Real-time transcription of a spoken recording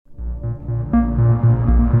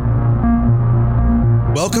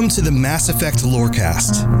Welcome to the Mass Effect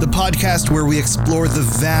Lorecast, the podcast where we explore the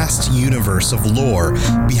vast universe of lore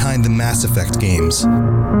behind the Mass Effect games.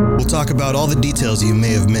 We'll talk about all the details you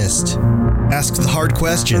may have missed, ask the hard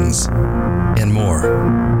questions, and more.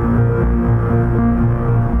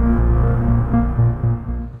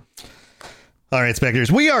 All right,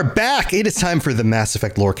 Spectres, we are back. It is time for the Mass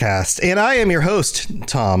Effect Lorecast, and I am your host,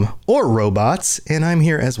 Tom, or Robots, and I'm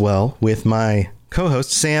here as well with my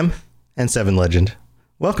co-hosts, Sam and Seven Legend.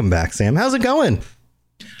 Welcome back, Sam. How's it going?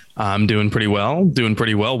 I'm doing pretty well.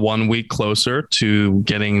 1 week closer to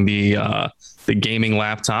getting the gaming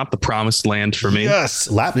laptop, the promised land for me. Yes,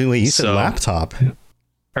 you said laptop.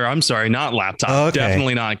 Or I'm sorry, not laptop. Okay.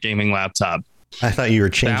 Definitely not gaming laptop. I thought you were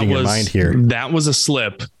changing your mind here. That was a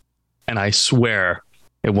slip, and I swear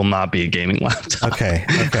it will not be a gaming laptop. Okay.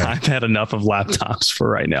 I've had enough of laptops for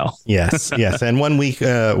right now. Yes. And 1 week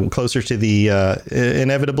closer to the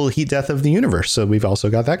inevitable heat death of the universe. So we've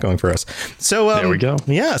also got that going for us. So there we go.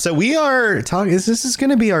 Yeah. So we are talking. This is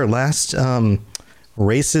going to be our last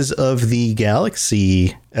Races of the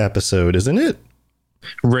Galaxy episode, isn't it?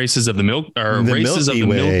 Races of the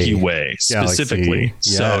Milky Way specifically.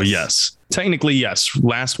 Yes. So yes, technically yes,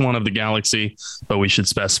 last one of the galaxy, but we should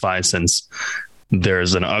specify since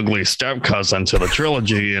there's an ugly step cousin to the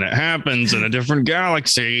trilogy and it happens in a different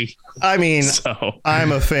galaxy. I mean,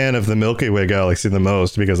 I'm a fan of the Milky Way galaxy the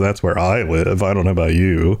most because that's where I live. I don't know about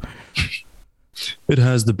you. It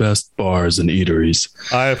has the best bars and eateries.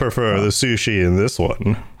 I prefer the sushi in this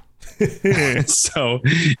one. So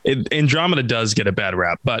Andromeda does get a bad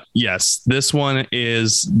rap, but yes, this one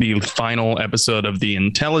is the final episode of the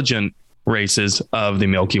intelligent races of the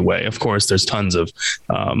Milky Way. Of course, there's tons of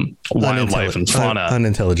wildlife and fauna.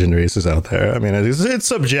 Unintelligent races out there. I mean, it's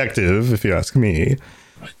subjective, if you ask me.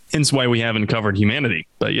 Hence why we haven't covered humanity.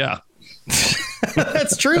 But yeah.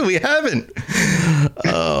 That's true. We haven't.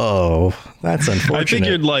 Oh, that's unfortunate. I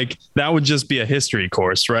figured that would just be a history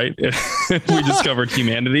course, right? If we just covered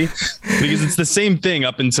humanity, because it's the same thing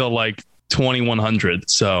up until 2100.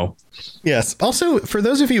 So yes. Also, for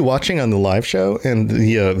those of you watching on the live show and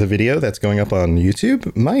the video that's going up on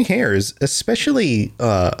YouTube, my hair is especially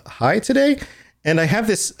high today, and I have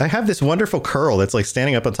this wonderful curl that's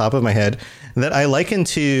standing up on top of my head that I liken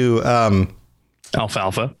to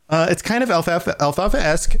alfalfa. It's kind of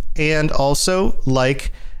alfalfa-esque, and also who's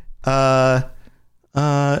the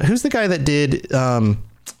guy that did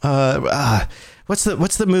what's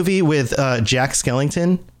the movie with Jack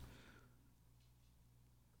Skellington?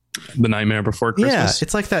 The Nightmare Before Christmas. Yeah,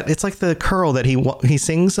 it's like that. It's like the curl that he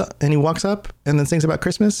sings and he walks up and then sings about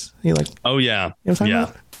Christmas. Oh yeah, you know what I'm talking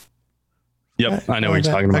about? Yep, I know what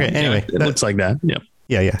you're talking about. Okay, anyway, it looks like that. Yep.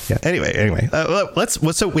 Yeah. Anyway,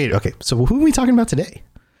 so who are we talking about today?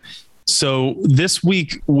 So this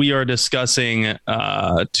week we are discussing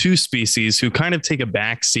two species who kind of take a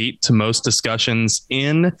back seat to most discussions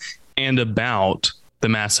in and about the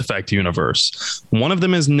Mass Effect universe. One of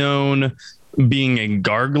them is known being a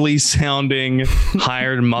gargly sounding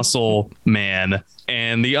hired muscle man,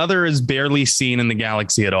 and the other is barely seen in the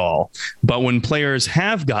galaxy at all. But when players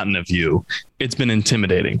have gotten a view, it's been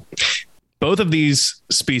intimidating. Both of these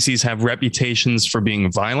species have reputations for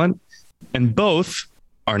being violent, and both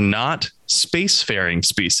are not spacefaring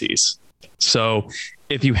species. So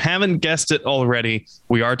if you haven't guessed it already,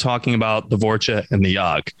 we are talking about the Vorcha and the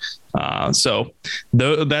Yogg. That's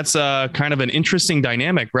kind of an interesting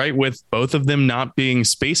dynamic, right? With both of them not being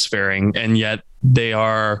spacefaring, and yet they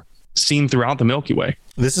are seen throughout the Milky Way.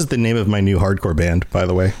 This is the name of my new hardcore band, by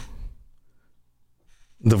the way.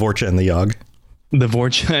 The Vorcha and the Yogg. The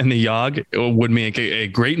Vorcha and the Yogg would make a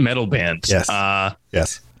great metal band. Yes.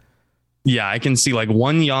 Yes. Yeah, I can see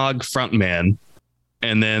one Yogg frontman,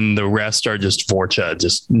 and then the rest are just Vorcha,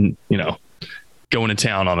 just going to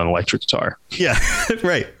town on an electric guitar. Yeah,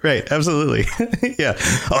 right. Absolutely. Yeah.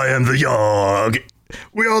 I am the Yogg.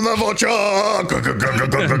 We are the Vorcha.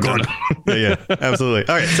 Yeah,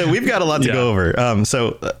 absolutely. All right. So we've got a lot to go over.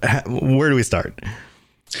 So where do we start?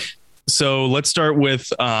 So let's start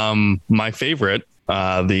with my favorite,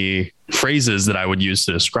 the phrases that I would use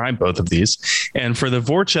to describe both of these. And for the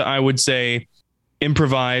Vorcha, I would say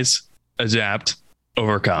improvise, adapt,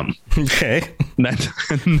 overcome. Okay.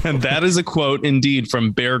 That is a quote indeed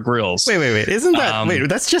from Bear Grylls. Wait. Isn't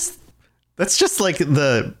that that's just like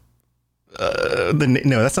no,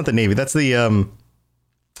 that's not the Navy. That's the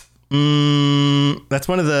that's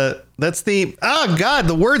one of the God,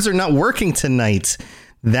 the words are not working tonight.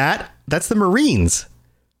 That's the Marines.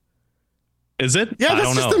 Is it? Yeah,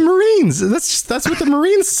 that's just the Marines. That's what the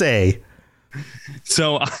Marines say.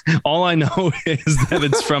 So all I know is that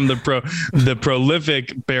it's from the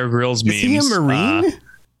prolific Bear Grylls memes. Is he a Marine?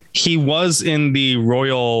 He was in the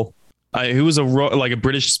Royal. He was like a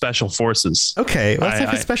British Special Forces. Okay, well, that's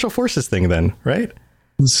like a Special Forces thing then, right?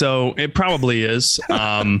 So it probably is.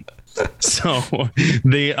 So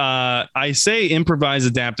I say improvise,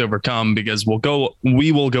 adapt, overcome because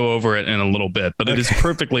we will go over it in a little bit, but it is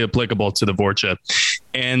perfectly applicable to the Vorcha.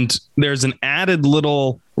 And there's an added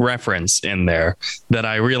little reference in there that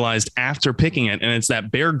I realized after picking it, and it's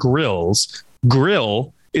that Bear Grylls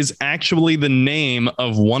Grill is actually the name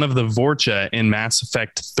of one of the Vorcha in Mass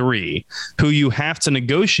Effect 3, who you have to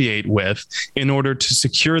negotiate with in order to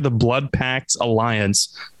secure the Blood Pact's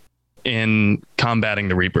alliance in combating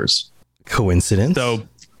the Reapers. Coincidence? So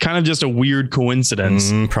kind of just a weird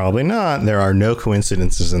coincidence. Probably not. There are no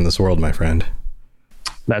coincidences in this world, my friend.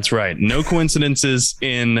 That's right. No coincidences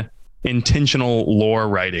in intentional lore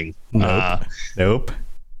writing. Nope.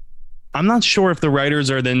 I'm not sure if the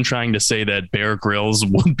writers are then trying to say that Bear Grylls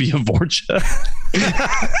would be a Vorcha.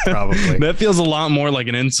 Probably. That feels a lot more like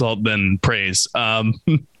an insult than praise.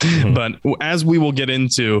 But as we will get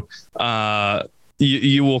into,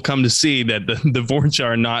 you will come to see that the Vorcha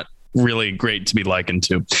are not really great to be likened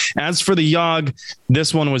to. As for the Yogg,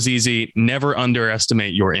 this one was easy. Never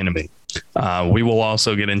underestimate your enemy. We will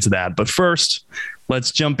also get into that. But first,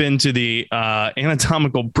 let's jump into the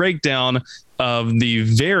anatomical breakdown of the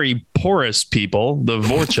very porous people, the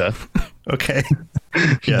Vorcha. Okay.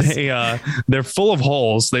 Yes. They're full of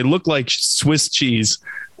holes. They look like Swiss cheese.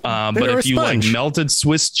 But if you like melted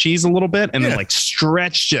Swiss cheese a little bit and then like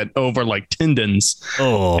stretched it over like tendons,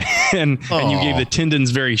 and you gave the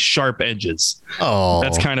tendons very sharp edges,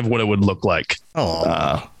 that's kind of what it would look like.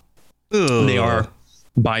 They are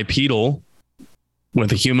bipedal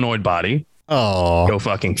with a humanoid body. Go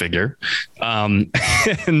fucking figure.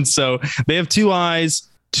 And so they have two eyes,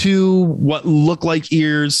 two what look like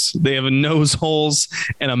ears. They have a nose holes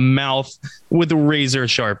and a mouth with razor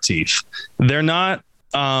sharp teeth. They're not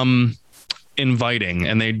inviting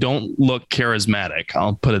and they don't look charismatic.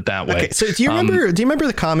 I'll put it that way. Okay, so do you remember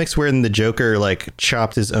the comics wherein the Joker like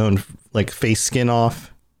chopped his own like face skin off?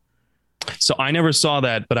 So I never saw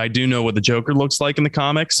that, but I do know what the Joker looks like in the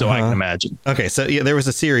comics, so I can imagine. Okay, so yeah, there was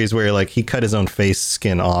a series where like he cut his own face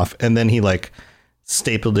skin off and then he like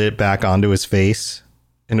stapled it back onto his face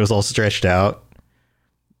and it was all stretched out.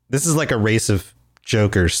 This is like a race of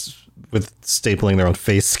Jokers with stapling their own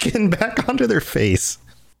face skin back onto their face.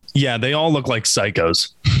 Yeah, they all look like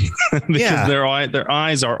psychos. Because their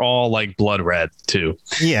eyes are all like blood red too.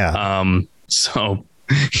 Yeah. So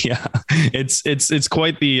yeah, it's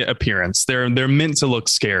quite the appearance. They're meant to look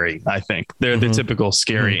scary. I think they're the typical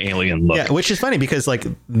scary alien look. Yeah, which is funny because like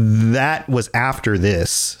that was after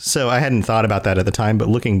this, so I hadn't thought about that at the time. But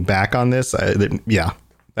looking back on this,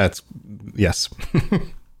 that's yes.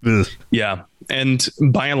 Yeah. And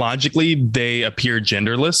biologically, they appear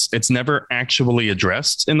genderless. It's never actually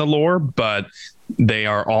addressed in the lore, but they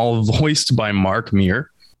are all voiced by Mark Meer,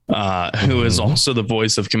 who is also the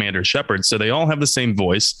voice of Commander Shepard. So they all have the same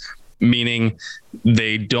voice, meaning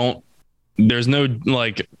there's no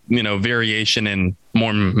variation in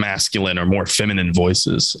more masculine or more feminine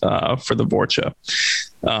voices for the Vorcha.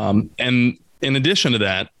 And in addition to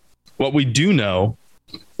that, what we do know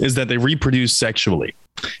is that they reproduce sexually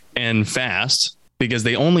and fast because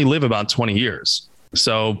they only live about 20 years.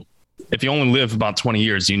 So if you only live about 20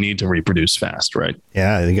 years, you need to reproduce fast, right?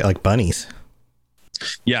 Yeah, they get like bunnies.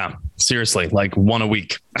 Yeah, seriously, like one a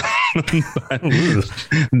week.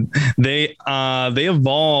 They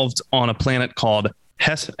evolved on a planet called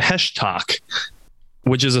Heshtok,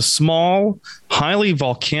 which is a small, highly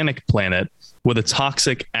volcanic planet with a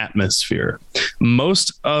toxic atmosphere.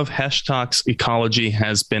 Most of Heshtok's ecology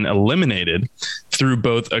has been eliminated through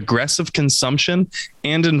both aggressive consumption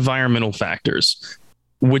and environmental factors,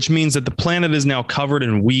 which means that the planet is now covered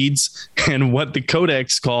in weeds and what the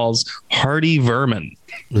Codex calls hardy vermin.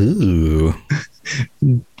 Ooh.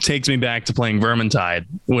 Takes me back to playing Vermintide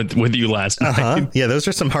with you last night. Yeah, those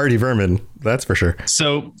are some hardy vermin. That's for sure.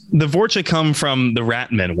 So the Vorcha come from the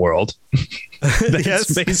Ratmen world.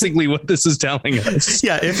 That's basically what this is telling us.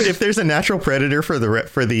 Yeah, if there's a natural predator for the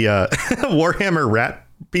Warhammer rat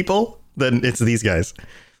people, then it's these guys.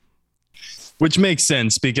 Which makes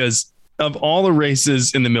sense because of all the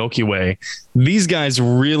races in the Milky Way, these guys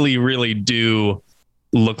really, really do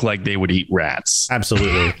look like they would eat rats.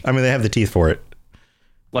 Absolutely. I mean, they have the teeth for it.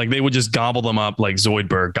 Like they would just gobble them up like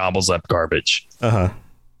Zoidberg gobbles up garbage.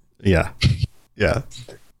 Yeah. Yeah.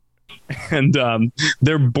 And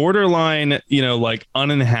their borderline, like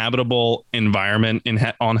uninhabitable environment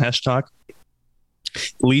on Heshtok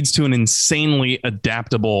leads to an insanely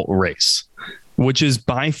adaptable race which is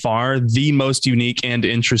by far the most unique and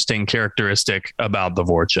interesting characteristic about the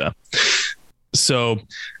Vorcha. So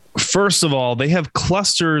first of all, they have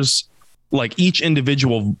clusters, like each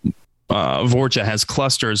individual Vorcha has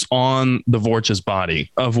clusters on the Vorcha's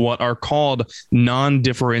body of what are called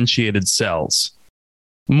non-differentiated cells.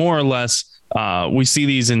 More or less, we see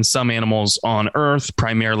these in some animals on Earth,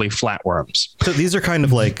 primarily flatworms. So these are kind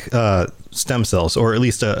of like stem cells, or at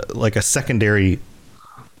least a secondary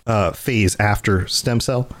phase after stem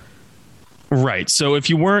cell. Right. So if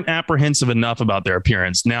you weren't apprehensive enough about their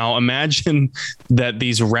appearance, now imagine that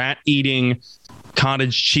these rat-eating,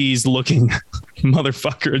 cottage cheese looking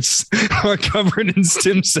motherfuckers are covered in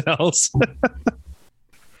stem cells.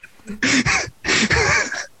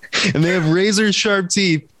 And they have razor sharp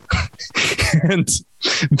teeth. And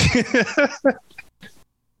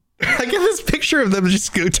I get this picture of them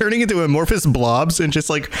just turning into amorphous blobs and just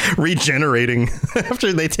like regenerating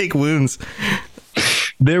after they take wounds.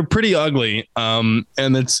 They're pretty ugly, and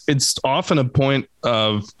it's often a point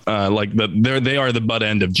of they are the butt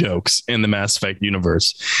end of jokes in the Mass Effect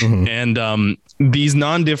universe, and these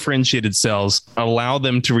non-differentiated cells allow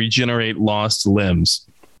them to regenerate lost limbs,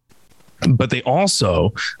 but they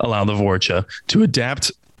also allow the Vorcha to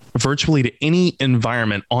adapt virtually to any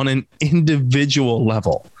environment on an individual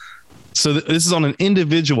level. So this is on an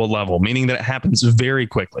individual level, meaning that it happens very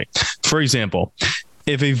quickly. For example,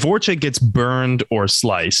 if a Vorcha gets burned or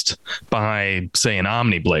sliced by, say, an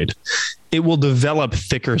Omniblade, it will develop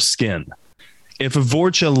thicker skin. If a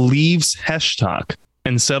Vorcha leaves Heshtok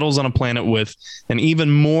and settles on a planet with an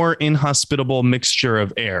even more inhospitable mixture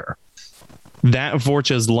of air, that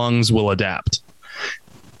Vorcha's lungs will adapt.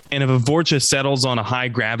 And if a Vorcha settles on a high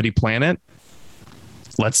gravity planet,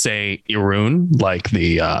 let's say Irun, like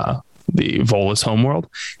the Volus homeworld,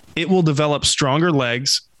 it will develop stronger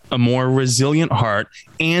legs, a more resilient heart,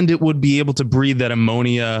 and it would be able to breathe that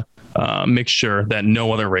ammonia mixture that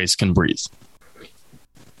no other race can breathe.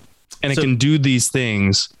 And it can do these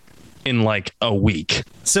things in like a week.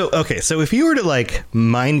 So if you were to like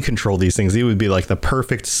mind control these things, it would be like the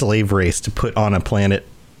perfect slave race to put on a planet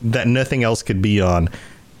that nothing else could be on,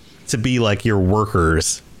 to be like your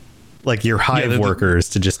workers, like your hive workers,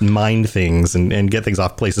 to just mine things and get things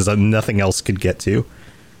off places that nothing else could get to.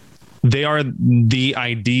 They are the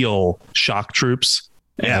ideal shock troops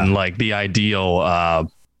and like the ideal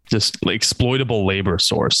just exploitable labor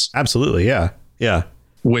source. Absolutely. Yeah.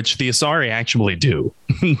 Which the Asari actually do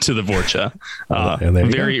to the Vorcha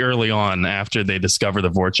very early on after they discover the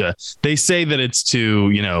Vorcha. They say that it's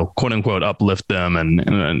to, quote unquote, uplift them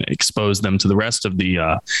and expose them to the rest of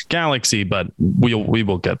the galaxy, but we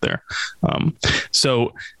will get there.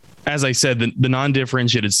 So as I said, the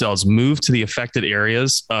non-differentiated cells move to the affected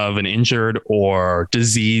areas of an injured or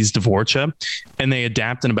diseased Vorcha, and they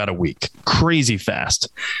adapt in about a week. Crazy fast.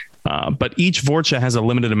 But each Vorcha has a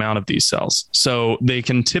limited amount of these cells, so they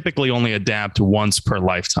can typically only adapt once per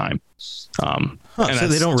lifetime. And so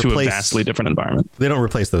they don't to replace a vastly different environment. They don't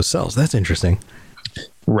replace those cells. That's interesting.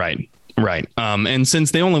 Right. And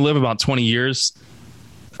since they only live about 20 years,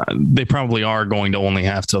 they probably are going to only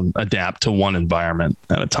have to adapt to one environment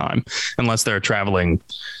at a time, unless they're traveling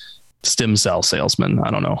stem cell salesman. I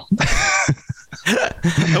don't know.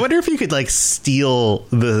 I wonder if you could like steal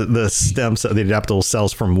the stem cell, the adaptable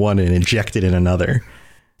cells from one and inject it in another.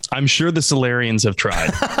 I'm sure the Solarians have tried.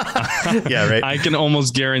 Yeah, right. I can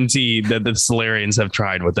almost guarantee that the Solarians have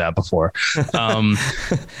tried with that before.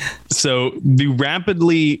 So the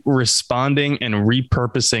rapidly responding and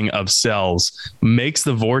repurposing of cells makes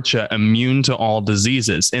the Vorcha immune to all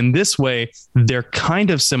diseases. In this way, they're kind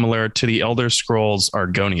of similar to the Elder Scrolls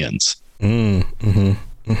Argonians. In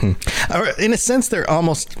a sense, they're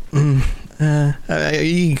almost you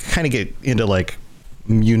kind of get into like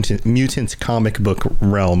mutant comic book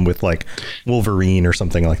realm with like Wolverine or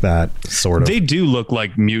something like that, sort of. They do look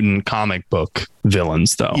like mutant comic book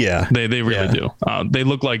villains, though. Yeah, they really do. They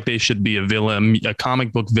look like they should be a villain, a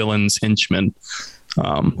comic book villain's henchman.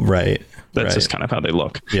 Right. That's just kind of how they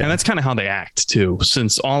look. Yeah. And that's kind of how they act too,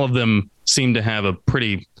 since all of them seem to have a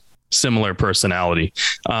pretty similar personality.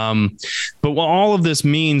 But what all of this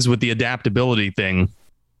means with the adaptability thing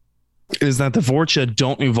is that the Vorcha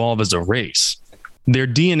don't evolve as a race. Their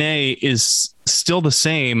DNA is still the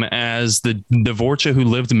same as the Vorcha who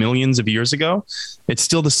lived millions of years ago. It's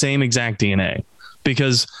still the same exact DNA,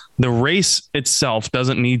 because the race itself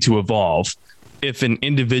doesn't need to evolve if an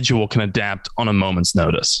individual can adapt on a moment's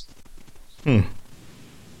notice.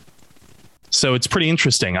 So it's pretty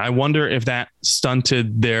interesting. I wonder if that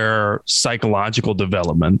stunted their psychological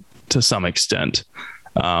development to some extent,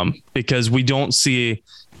 because we don't see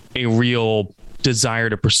a real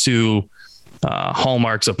desire to pursue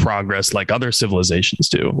hallmarks of progress like other civilizations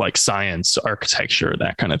do, like science, architecture,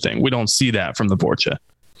 that kind of thing. We don't see that from the Vorcha.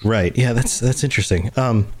 Right. Yeah, that's interesting.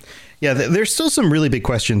 There's still some really big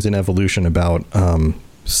questions in evolution about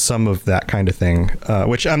some of that kind of thing,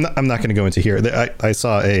 which I'm not going to go into here. I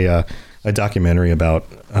saw a documentary about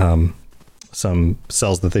some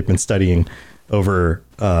cells that they've been studying over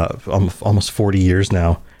almost 40 years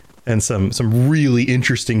now, and some really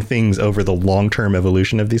interesting things over the long-term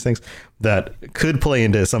evolution of these things that could play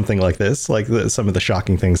into something like this, like some of the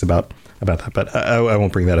shocking things about that. But I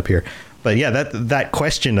won't bring that up here. But yeah, that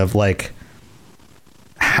question of like,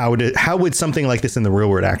 how would something like this in the real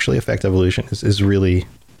world actually affect evolution is really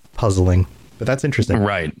puzzling. But that's interesting.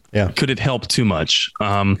 Right. Yeah. Could it help too much?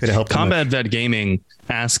 Could it help Combat Vet Gaming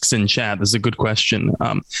asks in chat, this is a good question.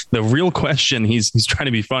 The real question, he's trying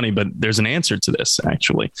to be funny, but there's an answer to this,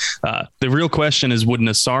 actually. The real question is, would an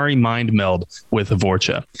Asari mind meld with a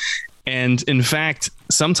Vorcha? And in fact,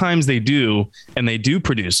 sometimes they do, and they do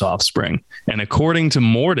produce offspring. And according to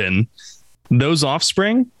Morden, those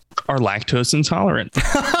offspring are lactose intolerant.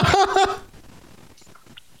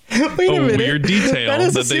 Wait a minute. Weird detail. That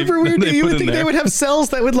is super weird. You would think they would have cells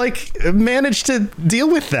that would like manage to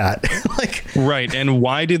deal with that. Like, right. And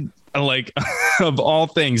why did, like, of all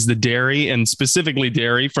things, the dairy, and specifically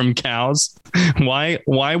dairy from cows, why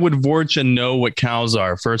would Vorcha know what cows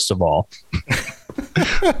are, first of all?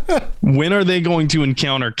 When are they going to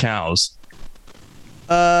encounter cows?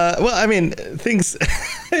 Well, I mean, things,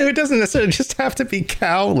 it doesn't necessarily just have to be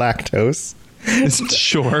cow lactose.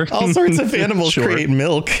 Sure. All sorts of animals create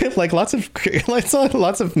milk. Like lots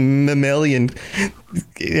of mammalian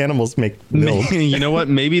animals make milk. You know what?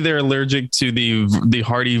 Maybe they're allergic to the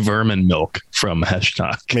hardy vermin milk from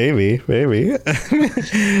Heshtok. Maybe.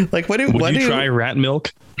 Like would you try rat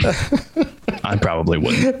milk? I probably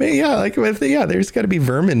wouldn't. Yeah, there's got to be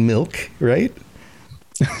vermin milk, right?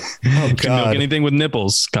 Oh God! Milk anything with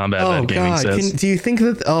nipples. Combat Vet Gaming says. Do you think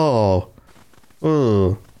that?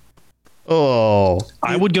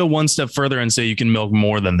 I would go one step further and say you can milk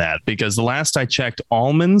more than that, because the last I checked,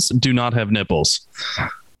 almonds do not have nipples.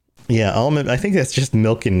 Yeah, almond. I think that's just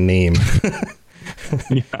milk in name.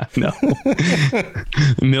 Yeah, no.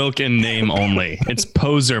 Milk in name only. It's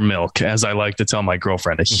poser milk, as I like to tell my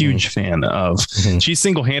girlfriend, a huge fan of. She's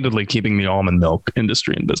single-handedly keeping the almond milk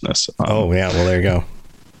industry in business. Well, there you go.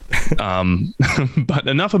 But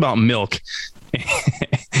enough about milk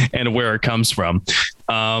and where it comes from.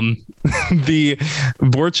 The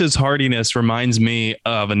Vorcha's hardiness reminds me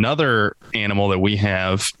of another animal that we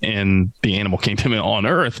have in the animal kingdom on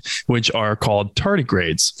Earth, which are called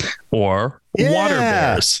tardigrades, or water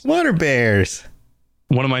bears. Water bears.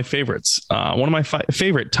 One of my favorites. One of my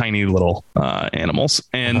favorite tiny little animals.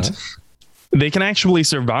 And they can actually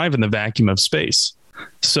survive in the vacuum of space.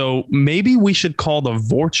 So maybe we should call the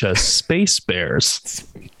Vorcha space bears.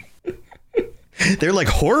 They're like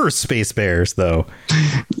horror space bears, though.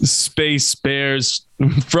 Space bears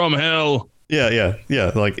from hell. Yeah.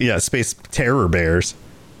 Space terror bears.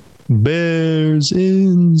 Bears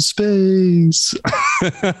in space.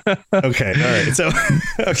 Okay. All right.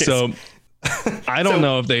 So I don't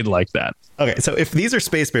know if they'd like that. Okay. So if these are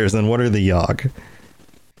space bears, then what are the Yogg?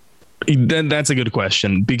 Then that's a good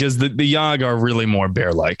question, because the Yogg are really more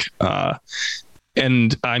bear-like.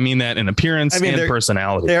 And I mean that in appearance and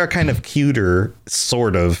personality. They are kind of cuter,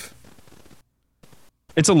 sort of.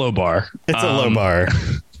 It's a low bar. It's a low bar.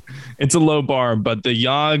 It's a low bar, but the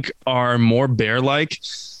Yogg are more bear-like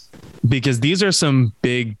because these are some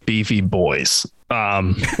big, beefy boys.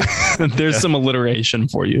 There's some alliteration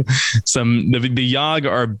for you. The Yogg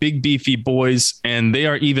are big, beefy boys, and they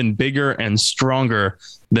are even bigger and stronger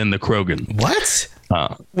than the Krogan. What?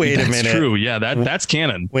 Wait a minute. That's true. Yeah, that's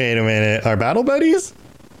canon. Wait a minute. Our battle buddies?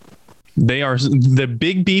 They are, the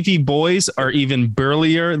big beefy boys are even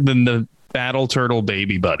burlier than the battle turtle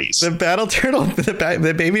baby buddies. The battle turtle,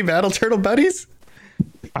 the baby battle turtle buddies?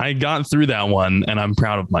 I got through that one, and I'm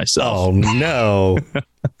proud of myself. Oh no.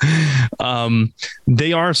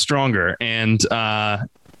 They are stronger, and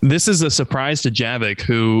this is a surprise to Javik,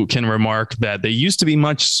 who can remark that they used to be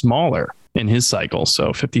much smaller in his cycle.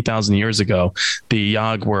 So 50,000 years ago, the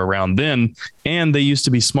Yogg were around then, and they used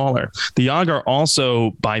to be smaller. The Yogg are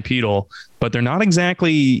also bipedal, but they're not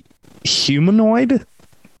exactly humanoid,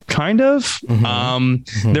 kind of.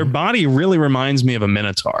 Their body really reminds me of a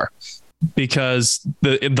minotaur, because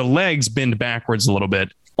the legs bend backwards a little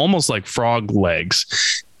bit, almost like frog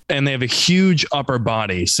legs. And they have a huge upper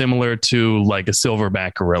body, similar to like a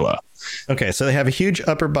silverback gorilla. Okay, so they have a huge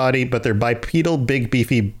upper body, but they're bipedal, big,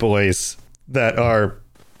 beefy boys that are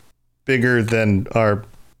bigger than our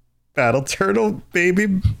battle turtle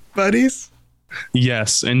baby buddies.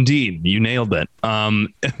 Yes, indeed. You nailed it.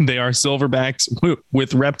 They are silverbacks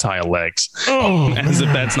with reptile legs, as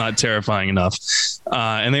if that's not terrifying enough.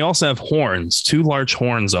 And they also have horns, 2 large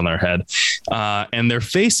horns on their head. And their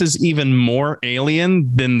face is even more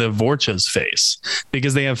alien than the Vorcha's face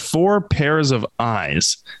because they have 4 pairs of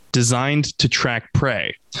eyes designed to track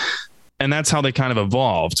prey. And that's how they kind of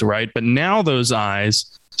evolved, right? But now those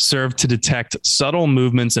eyes serve to detect subtle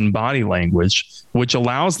movements in body language, which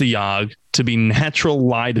allows the Yogg to be natural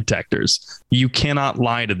lie detectors. You cannot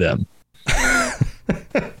lie to them.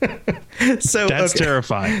 So that's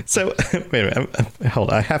terrifying. So wait a minute, hold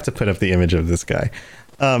on. I have to put up the image of this guy.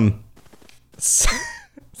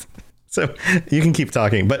 So you can keep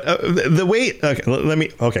talking, but the way.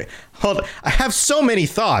 Okay, hold on. I have so many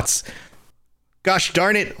thoughts. Gosh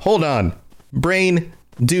darn it! Hold on, brain.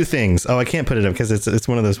 Do things. Oh, I can't put it up because it's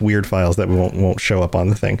one of those weird files that won't show up on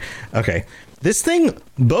the thing. Okay, this thing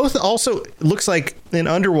both also looks like an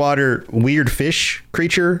underwater weird fish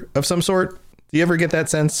creature of some sort. Do you ever get that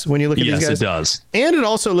sense when you look at these guys? Yes, it does. And it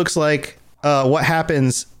also looks like what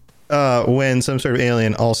happens when some sort of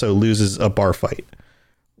alien also loses a bar fight.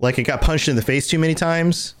 Like it got punched in the face too many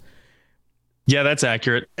times. Yeah, that's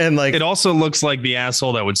accurate. And like it also looks like the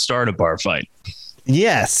asshole that would start a bar fight.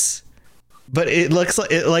 Yes. But it looks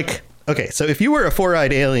like okay, so if you were a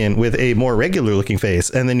 4-eyed alien with a more regular looking face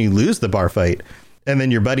and then you lose the bar fight and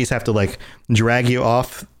then your buddies have to like drag you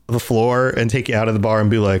off the floor and take you out of the bar and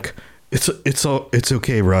be like, it's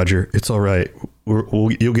okay, Roger. It's all right.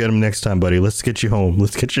 You'll get him next time, buddy. Let's get you home.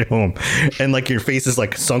 And like your face is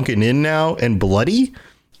like sunken in now and bloody.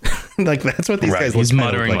 Like that's what these guys look like. He's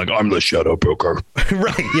muttering like, I'm the Shadow Broker.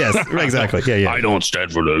 Right. Yes, exactly. Yeah. I don't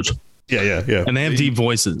stand for those. Yeah. And they have deep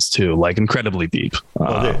voices too, like incredibly deep.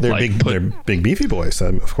 Well, they're like they're big beefy boys.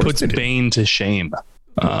 Of course, puts Bane to shame.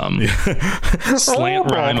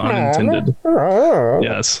 Slant rhyme unintended.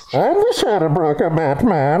 Yes. I'm the Shadow Broker,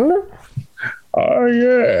 Batman. Ah,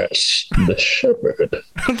 yes, the shepherd.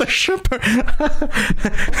 The shepherd.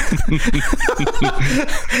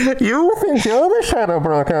 You think you're the Shadow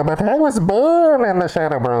Broker, but I was born in the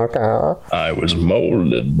Shadow Broker. I was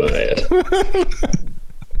molded by it.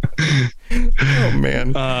 Oh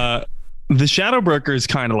man. The Shadow Broker is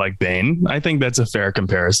kind of like Bane. I think that's a fair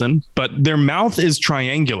comparison, but their mouth is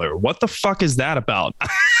triangular. What the fuck is that about?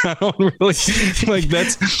 I don't really like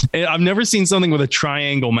that's. I've never seen something with a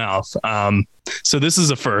triangle mouth. So this is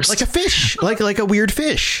a first. Like a fish, like a weird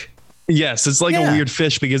fish. Yes, it's like a weird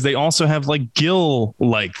fish because they also have like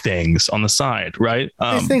gill-like things on the side, right?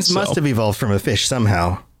 These things must have evolved from a fish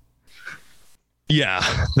somehow. Yeah,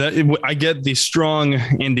 I get the strong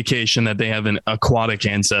indication that they have an aquatic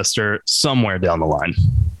ancestor somewhere down the line.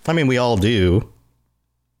 I mean, we all do.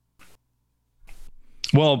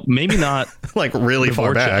 Well, maybe not like really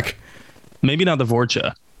far back. Maybe not the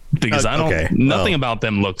Vorcha, because I don't. Nothing about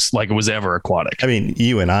them looks like it was ever aquatic. I mean,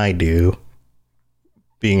 you and I do,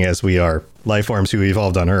 being as we are life forms who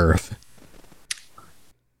evolved on Earth.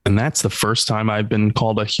 And that's the first time I've been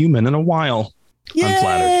called a human in a while. Yay! I'm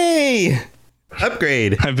flattered.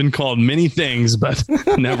 Upgrade. I've been called many things, but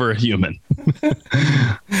never a human.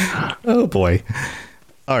 Oh boy.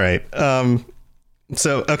 All right.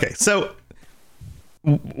 So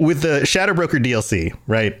with the Shadow Broker DLC,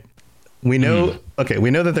 right? We know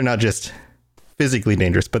that they're not just physically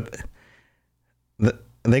dangerous, but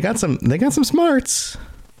they got some smarts.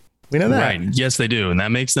 We know that. Right. Yes, they do. And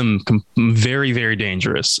that makes them very, very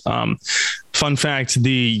dangerous. Fun fact,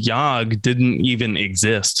 the Yogg didn't even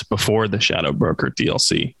exist before the Shadow Broker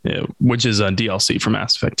DLC, which is a DLC for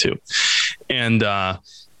Mass Effect 2. And the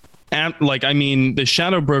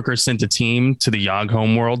Shadow Broker sent a team to the Yogg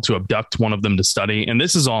homeworld to abduct one of them to study. And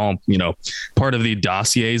this is all, part of the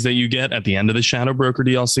dossiers that you get at the end of the Shadow Broker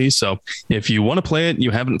DLC. So if you want to play it,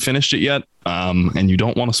 you haven't finished it yet, and you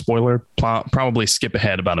don't want a spoiler, probably skip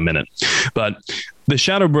ahead about a minute. But the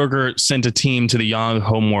Shadow Broker sent a team to the Yogg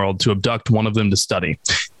homeworld to abduct one of them to study.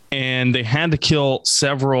 And they had to kill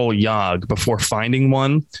several Yogg before finding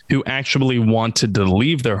one who actually wanted to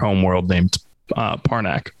leave their homeworld named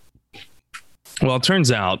Parnak. Well, it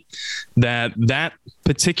turns out that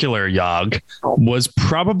particular Yogg was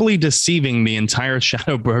probably deceiving the entire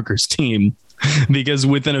Shadow Broker's team, because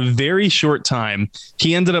within a very short time,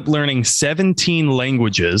 he ended up learning 17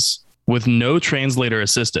 languages with no translator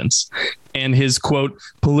assistance. And his, quote,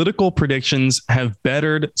 political predictions have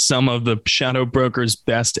bettered some of the Shadow Broker's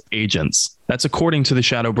best agents. That's according to the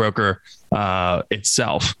Shadow Broker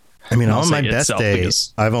itself. I mean, on my best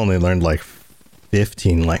days, I've only learned like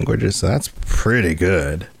 15 languages, so that's pretty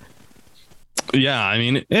good. Yeah, I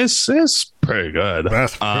mean, it's pretty good.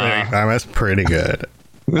 That's pretty good.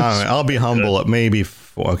 I'll be humble at maybe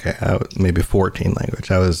 14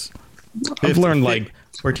 language. I've learned like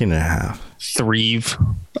 14 and a half. Threve.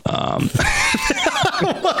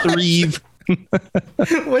 Threve.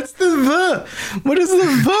 What's the? What is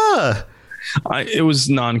the? It was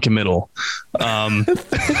non-committal.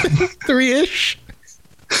 3-ish.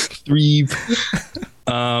 Threve.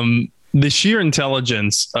 The sheer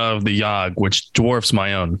intelligence of the Yogg, which dwarfs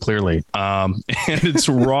my own, clearly, and its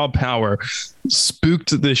raw power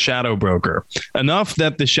spooked the Shadow Broker enough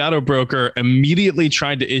that the Shadow Broker immediately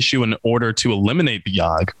tried to issue an order to eliminate the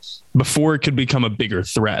Yogg before it could become a bigger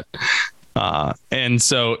threat. And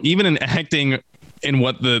so even in acting in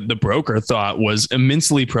what the broker thought was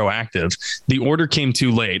immensely proactive, the order came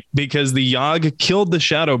too late because the Yogg killed the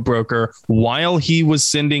Shadow Broker while he was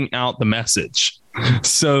sending out the message.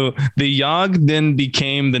 So the Yogg then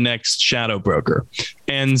became the next Shadow Broker.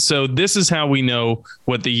 And so this is how we know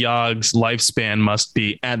what the Yogg's lifespan must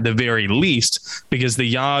be at the very least, because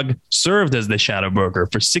the Yogg served as the Shadow Broker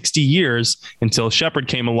for 60 years until Shepard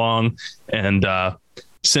came along and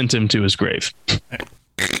sent him to his grave.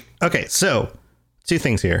 Okay, so 2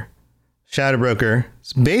 things here. Shadow Broker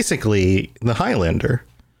is basically the Highlander,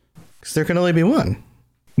 because there can only be one.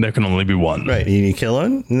 There can only be one. Right, you kill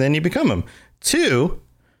him, and then you become him. 2,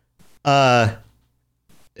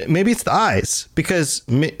 maybe it's the eyes, because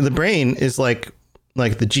the brain is like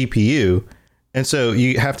the GPU, and so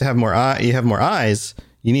you have to have more you have more eyes,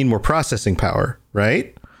 you need more processing power,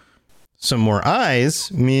 right? So more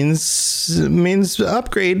eyes means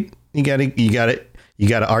upgrade. You got to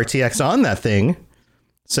RTX on that thing.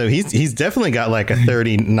 So he's definitely got like a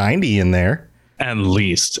 3090 in there. At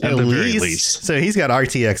least. At the very least. So he's got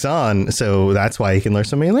RTX on, so that's why he can learn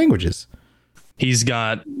so many languages. He's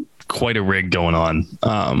got quite a rig going on,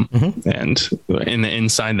 and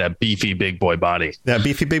inside that beefy big boy body. That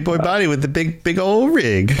beefy big boy body with the big old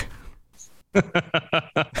rig.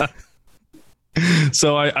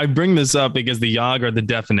 So I bring this up because the Yogg are the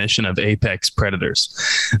definition of apex predators.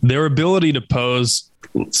 Their ability to pose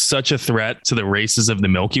such a threat to the races of the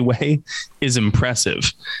Milky Way is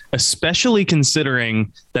impressive, especially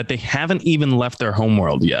considering that they haven't even left their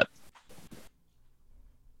homeworld yet.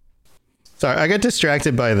 Sorry, I got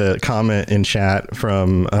distracted by the comment in chat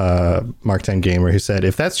from Mark 10 Gamer, who said,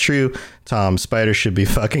 if that's true, Tom, spiders should be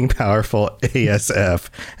fucking powerful ASF.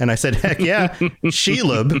 And I said, heck yeah,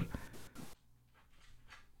 Shelob.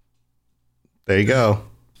 There you go.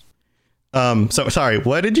 So sorry,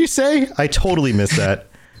 what did you say? I totally missed that.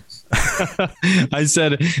 I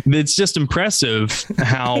said it's just impressive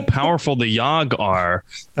how powerful the Yogg are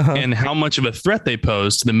and how much of a threat they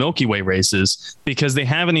pose to the Milky Way races, because they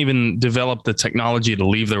haven't even developed the technology to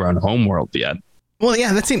leave their own homeworld yet. Well,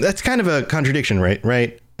 yeah, that's kind of a contradiction, right?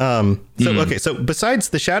 Okay, so besides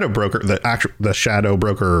the Shadow Broker, the Shadow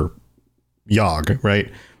Broker Yogg, right?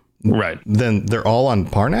 Then they're all on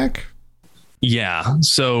Parnack? Yeah,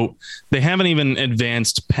 so they haven't even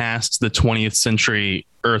advanced past the 20th century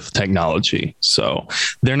Earth technology. So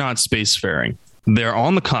they're not spacefaring. They're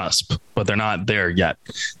on the cusp, but they're not there yet.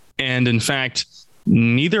 And in fact,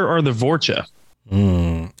 neither are the Vorcha.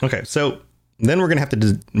 Okay, so then we're gonna have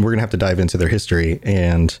to dive into their history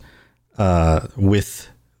and with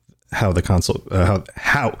how the console we're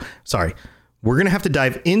gonna have to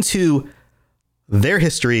dive into their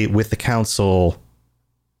history with the council.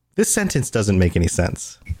 This sentence doesn't make any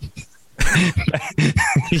sense.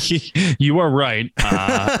 You are right.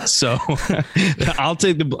 So I'll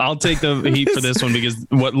take the heat for this one, because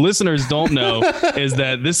what listeners don't know is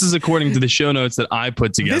that this is according to the show notes that I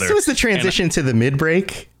put together. This was the transition to the mid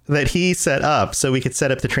break that he set up, so we could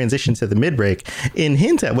set up the transition to the mid break and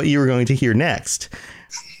hint at what you were going to hear next.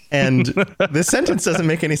 And this sentence doesn't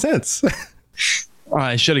make any sense.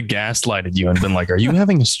 I should have gaslighted you and been like, are you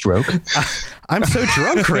having a stroke? I'm so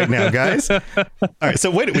drunk right now, guys. All right. So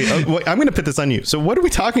wait, I'm going to put this on you. So what are we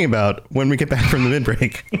talking about when we get back from the mid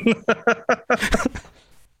break?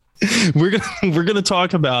 We're gonna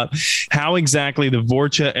talk about how exactly the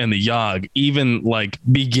Vorcha and the Yogg even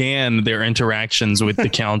began their interactions with the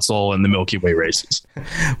Council and the Milky Way races.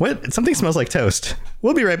 What? Something smells like toast.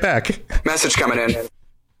 We'll be right back. Message coming in.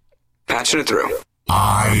 Patching it through.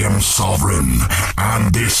 I am sovereign,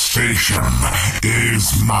 and this station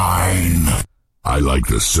is mine. I like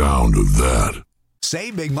the sound of that.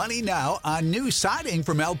 Save big money now on new siding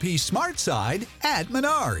from LP SmartSide at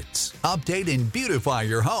Menards. Update and beautify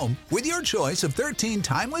your home with your choice of 13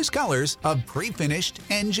 timeless colors of pre-finished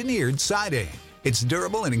engineered siding. It's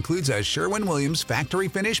durable and includes a Sherwin-Williams factory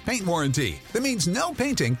finish paint warranty that means no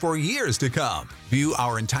painting for years to come. View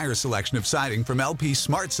our entire selection of siding from LP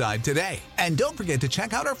SmartSide today. And don't forget to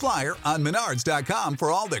check out our flyer on Menards.com for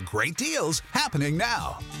all the great deals happening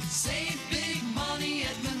now. Save big money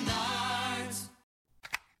at Menards.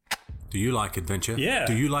 Do you like adventure? Yeah.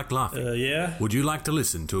 Do you like laughing? Yeah. Would you like to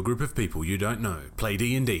listen to a group of people you don't know play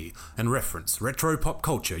D&D and reference retro pop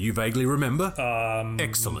culture you vaguely remember?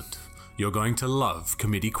 Excellent. You're going to love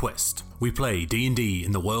Committee Quest. We play D&D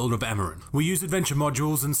in the world of Amarin. We use adventure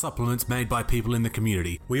modules and supplements made by people in the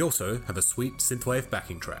community. We also have a sweet synthwave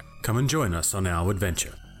backing track. Come and join us on our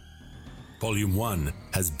adventure. Volume 1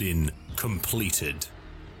 has been completed.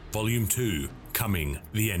 Volume 2 coming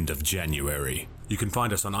the end of January. You can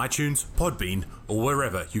find us on iTunes, Podbean, or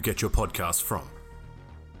wherever you get your podcasts from.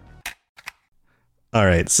 All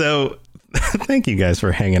right, so thank you guys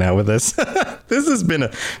for hanging out with us. This has been a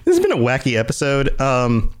wacky episode.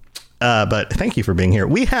 But thank you for being here.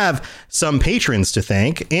 We have some patrons to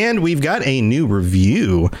thank, and we've got a new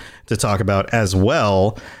review to talk about as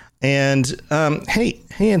well. And hey,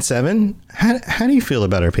 N7, how do you feel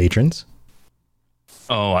about our patrons?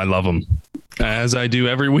 Oh, I love them, as I do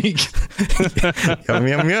every week. Yum,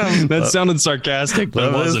 yum, yum. That sounded sarcastic,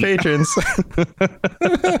 but love it wasn't. Patrons.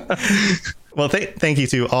 Well, thank you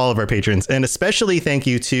to all of our patrons, and especially thank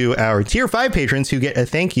you to our Tier 5 patrons who get a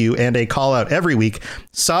thank you and a call out every week.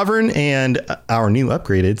 Sovereign and our new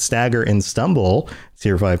upgraded Stagger and Stumble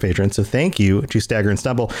Tier 5 patrons. So thank you to Stagger and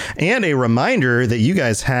Stumble. And a reminder that you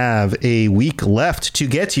guys have a week left to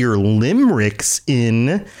get your limericks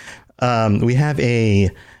in. We have a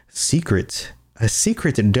secret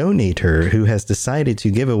donator who has decided to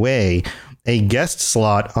give away a guest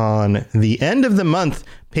slot on the end of the month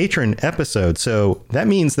patron episode. So that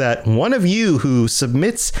means that one of you who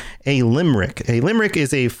submits a limerick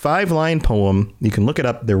is a 5-line poem. You can look it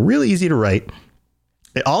up. They're really easy to write.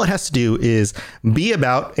 All it has to do is be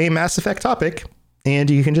about a Mass Effect topic, and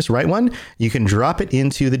you can just write one. You can drop it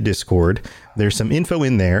into the Discord. There's some info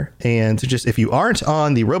in there. And just if you aren't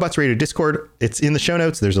on the Robots Radio Discord, it's in the show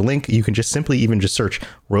notes. There's a link. You can just simply just search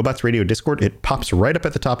Robots Radio Discord. It pops right up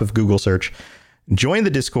at the top of Google search. Join the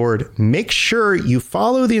Discord. Make sure you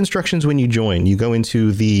follow the instructions when you join. You go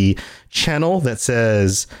into the channel that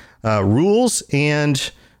says rules,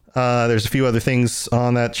 and there's a few other things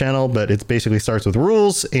on that channel, but it basically starts with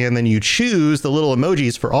rules, and then you choose the little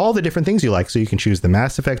emojis for all the different things you like. So you can choose the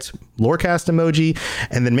Mass Effect Lorecast emoji,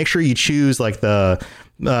 and then make sure you choose like the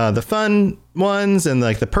fun ones and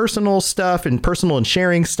like the personal stuff and personal and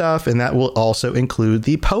sharing stuff. And that will also include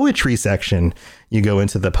the poetry section. You go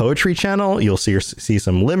into the poetry channel, you'll see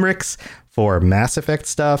some limericks for Mass Effect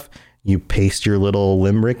stuff. You paste your little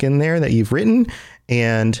limerick in there that you've written,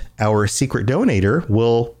 and our secret donator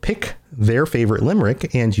will pick their favorite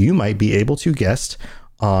limerick, and you might be able to guest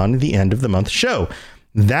on the end of the month show.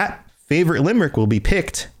 That favorite limerick will be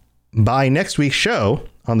picked by next week's show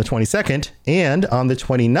on the 22nd, and on the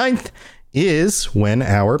 29th is when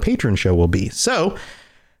our patron show will be. So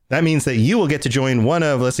that means that you will get to join one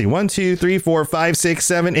of, 1, 2, 3, 4, 5, 6,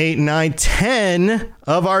 7, 8, 9, 10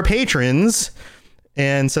 of our patrons.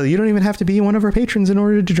 And so you don't even have to be one of our patrons in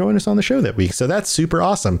order to join us on the show that week. So that's super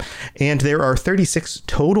awesome. And there are 36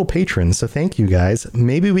 total patrons. So thank you guys.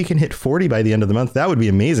 Maybe we can hit 40 by the end of the month. That would be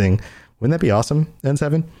amazing. Wouldn't that be awesome,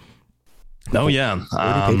 N7? Oh, yeah.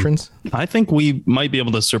 40 patrons. I think we might be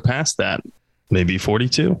able to surpass that. Maybe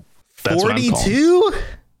 42. That's 42?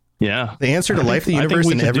 Yeah. The answer to life, the universe,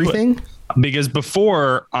 and everything? Because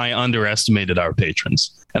before I underestimated our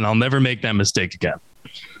patrons, and I'll never make that mistake again.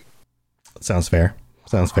 Sounds fair.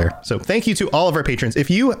 So thank you to all of our patrons. If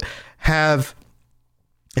you have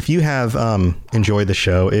enjoyed the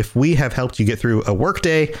show, if we have helped you get through a work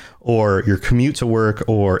day or your commute to work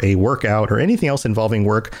or a workout or anything else involving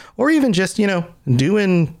work, or even just,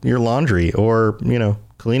 doing your laundry or,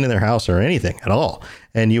 cleaning their house or anything at all,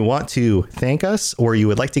 and you want to thank us, or you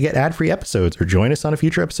would like to get ad-free episodes or join us on a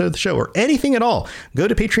future episode of the show or anything at all, go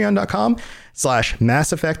to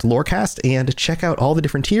patreon.com/Mass Effect Lorecast and check out all the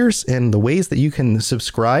different tiers and the ways that you can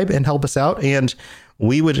subscribe and help us out. And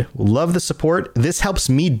we would love the support. This helps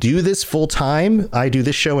me do this full time. I do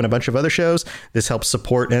this show and a bunch of other shows. This helps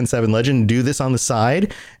support N7 Legend do this on the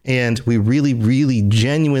side. And we really, really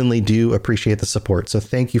genuinely do appreciate the support. So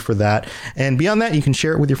thank you for that. And beyond that, you can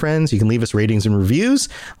share it with your friends. You can leave us ratings and reviews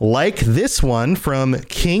like this one from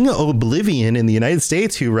King Oblivion in the United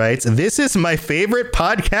States, who writes, "This is my favorite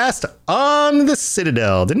podcast on the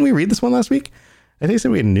Citadel." Didn't we read this one last week? I think they said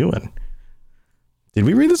we had a new one. Did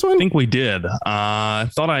we read this one? I think we did. I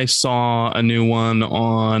thought I saw a new one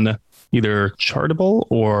on either Chartable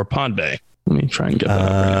or Podbay. Let me try and get that up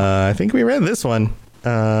right now. I think we read this one.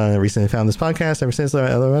 Recently found this podcast ever since.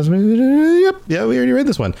 Yep, yeah, we already read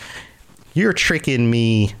this one. You're tricking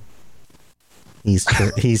me. He's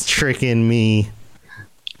tricking me.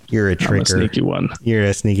 You're a tricker. I'm a sneaky one. You're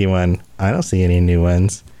a sneaky one. I don't see any new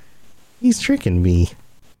ones. He's tricking me.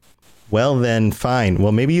 Well, then, fine.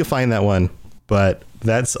 Well, maybe you find that one, but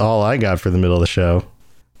that's all I got for the middle of the show.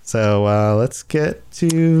 So let's get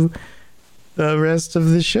to the rest of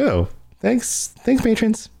the show. Thanks,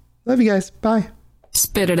 patrons. Love you guys. Bye.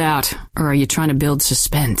 Spit it out, or are you trying to build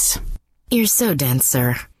suspense? You're so dense,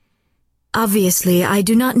 sir. Obviously, I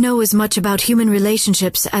do not know as much about human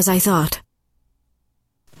relationships as I thought.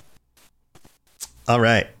 All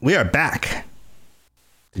right, we are back.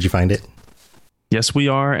 Did you find it? Yes, we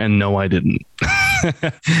are, and no, I didn't.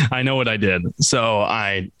 I know what I did. So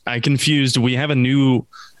I confused. We have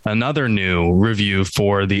another new review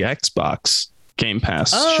for the Xbox Game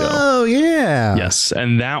Pass show. Oh, yeah. Yes,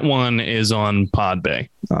 and that one is on Podbay.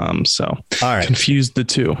 So all right, confused the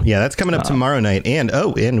two. Yeah, that's coming up tomorrow night.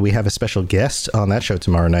 And we have a special guest on that show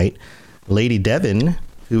tomorrow night, Lady Devin,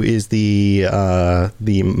 who is the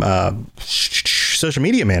social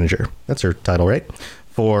media manager. That's her title, right?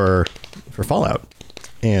 For Fallout.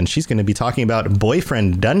 And she's going to be talking about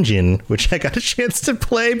Boyfriend Dungeon, which I got a chance to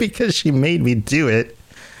play because she made me do it.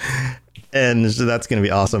 And so that's going to be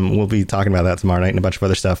awesome. We'll be talking about that tomorrow night and a bunch of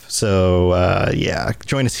other stuff. So,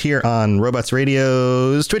 join us here on Robots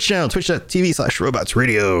Radio's Twitch channel, twitch.tv/Robots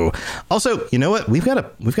Radio. Also, you know what? We've got a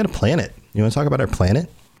planet. You want to talk about our planet?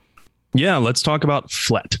 Yeah, let's talk about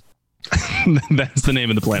Flet. That's the name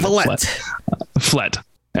of the planet. Flet. Flett.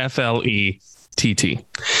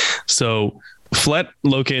 So Flet,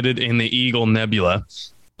 located in the Eagle Nebula.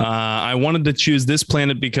 I wanted to choose this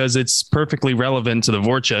planet because it's perfectly relevant to the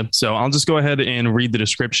Vorcha. So I'll just go ahead and read the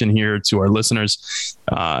description here to our listeners.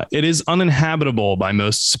 It is uninhabitable by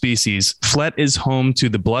most species. Flet is home to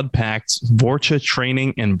the Bloodpakt's Vorcha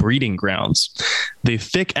training and breeding grounds. The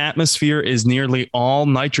thick atmosphere is nearly all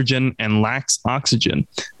nitrogen and lacks oxygen,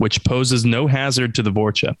 which poses no hazard to the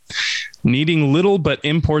Vorcha. Needing little but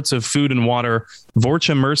imports of food and water,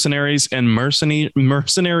 Vorcha mercenaries and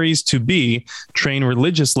mercenaries to be train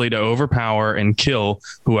religiously to overpower and kill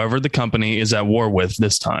whoever the company is at war with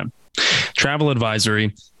this time. Travel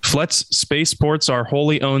advisory: Flet's spaceports are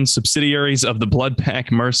wholly owned subsidiaries of the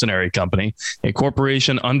Bloodpakt Mercenary Company, a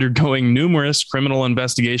corporation undergoing numerous criminal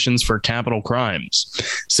investigations for capital crimes.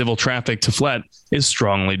 Civil traffic to Flet is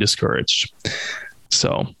strongly discouraged.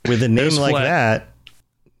 So, with a name like that,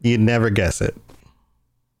 you'd never guess it.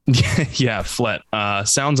 Yeah, Flet.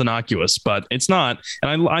 Sounds innocuous, but it's not.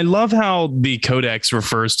 And I love how the Codex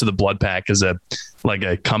refers to the Bloodpakt as a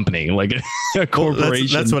company, like a corporation.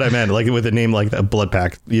 Well, that's what I meant. Like with a name like the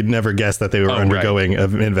Bloodpakt, you'd never guess that they were undergoing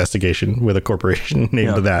an investigation with a corporation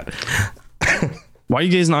named that. Why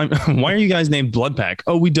are you guys named Bloodpakt?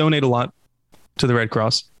 Oh, we donate a lot to the Red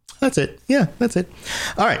Cross. That's it. Yeah, that's it.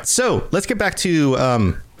 All right, so let's get back to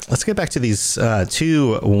these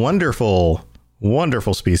two wonderful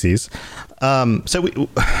species.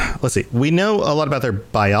 Let's see. We know a lot about their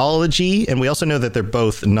biology, and we also know that they're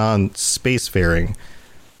both non-spacefaring.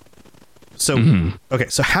 So, Okay.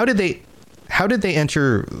 So how did they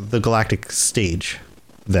enter the galactic stage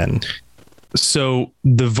then? So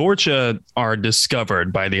the Vorcha are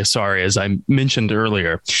discovered by the Asari, as I mentioned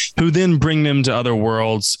earlier, who then bring them to other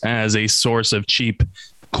worlds as a source of cheap,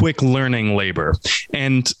 quick learning labor.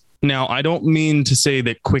 And now I don't mean to say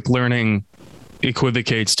that quick learning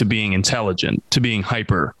equivocates to being intelligent, to being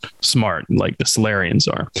hyper smart like the Solarians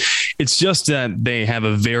are. It's just that they have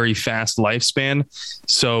a very fast lifespan,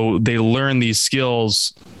 so they learn these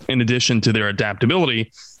skills in addition to their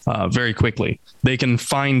adaptability very quickly. They can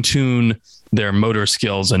fine-tune their motor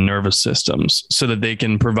skills and nervous systems so that they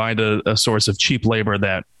can provide a source of cheap labor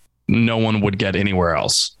that no one would get anywhere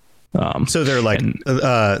else. So they're like,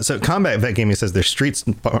 so Combat Vet Gaming says they're street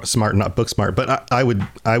smart, not book smart, but I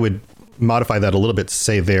would modify that a little bit to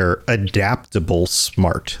say they're adaptable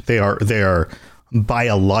smart. They are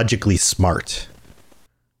biologically smart.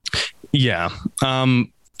 Yeah.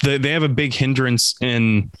 They have a big hindrance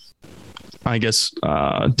in, I guess,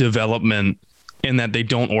 development in that they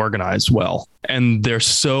don't organize well, and they're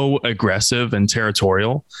so aggressive and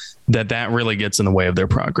territorial that really gets in the way of their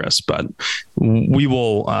progress. But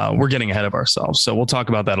we're getting ahead of ourselves. So we'll talk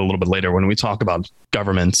about that a little bit later when we talk about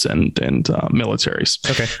governments and militaries.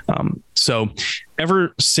 Okay. So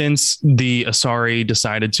ever since the Asari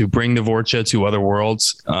decided to bring the Vorcha to other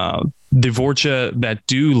worlds, the Vorcha that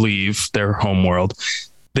do leave their home world,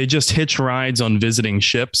 they just hitch rides on visiting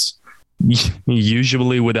ships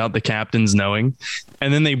usually without the captains knowing,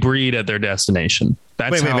 and then they breed at their destination.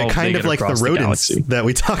 That's wait, kind of like the rodents that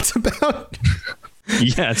we talked about.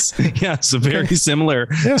 Yes, very similar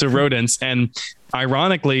to rodents. And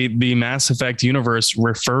ironically, the Mass Effect universe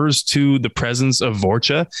refers to the presence of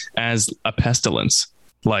Vorcha as a pestilence.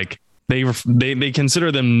 Like they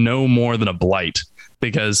consider them no more than a blight,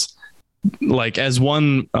 because like as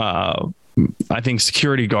one I think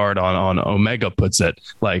security guard on Omega puts it,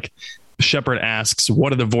 like Shepard asks,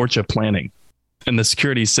 what are the Vorcha planning? And the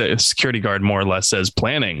security guard more or less says,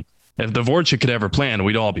 planning. If the Vorcha could ever plan,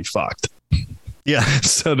 we'd all be fucked. Yeah.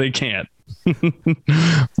 So they can't.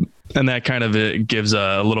 And that kind of gives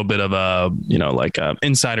a little bit of a, like a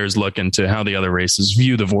insider's look into how the other races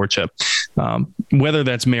view the Vorcha. Whether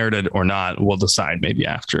that's merited or not, we'll decide maybe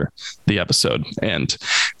after the episode. And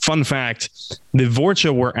fun fact, the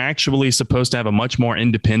Vorcha were actually supposed to have a much more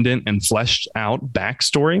independent and fleshed out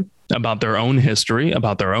backstory about their own history,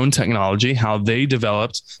 about their own technology, how they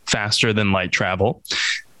developed faster than light travel.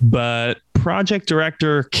 But project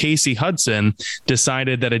director Casey Hudson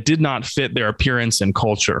decided that it did not fit their appearance and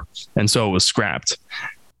culture, and so it was scrapped.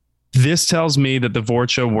 This tells me that the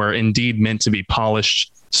Vorcha were indeed meant to be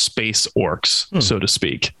polished space orcs, so to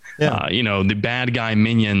speak. Yeah. The bad guy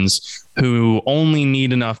minions who only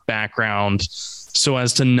need enough background so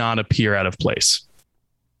as to not appear out of place.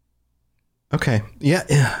 Okay.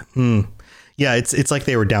 Yeah. Yeah. It's like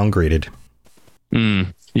they were downgraded.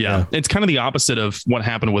 Yeah, it's kind of the opposite of what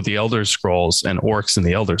happened with the Elder Scrolls and orcs in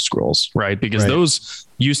the Elder Scrolls, right? Because those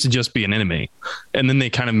used to just be an enemy, and then they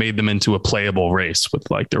kind of made them into a playable race with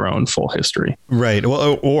like their own full history. Right.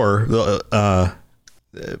 Well, or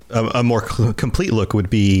a more complete look would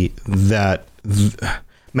be that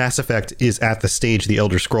Mass Effect is at the stage the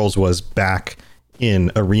Elder Scrolls was back in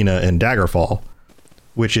Arena and Daggerfall,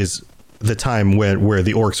 which is the time where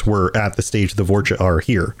the orcs were at the stage the Vorcha are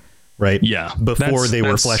here. Right. Yeah. Before they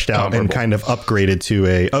were fleshed out and kind of upgraded to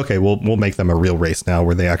we'll make them a real race now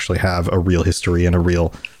where they actually have a real history and a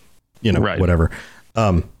real, whatever.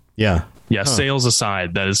 Yeah. Sales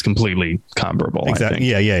aside, that is completely comparable.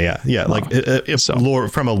 Exactly. I think. Yeah. Like lore,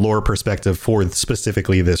 from a lore perspective for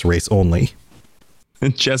specifically this race only.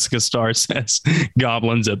 Jessica Starr says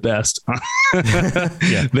goblins at best.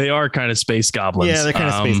 They are kind of space goblins. Yeah. They're kind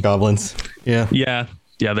of space goblins. Yeah. Yeah.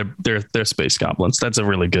 Yeah, they're space goblins. That's a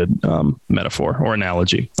really good metaphor or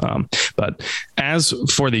analogy. But as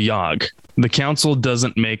for the Yogg, the council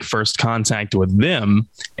doesn't make first contact with them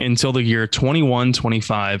until the year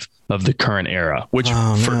 2125 of the current era, which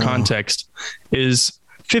for context is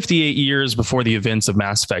 58 years before the events of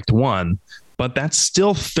Mass Effect 1. But that's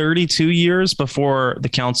still 32 years before the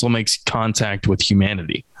council makes contact with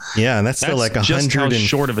humanity. Yeah, and that's still like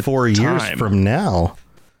 104 years from now.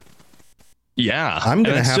 Yeah, I'm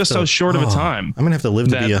gonna have just so short of a time. I'm gonna have to live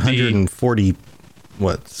to be 140.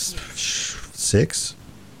 Six?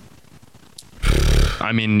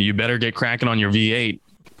 I mean, you better get cracking on your V8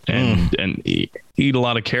 and eat a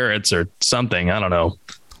lot of carrots or something. I don't know.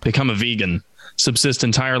 Become a vegan. Subsist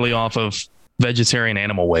entirely off of vegetarian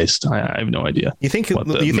animal waste. I have no idea. You think we're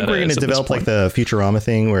going to develop like the Futurama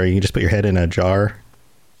thing where you just put your head in a jar?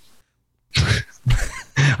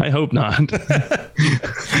 I hope not.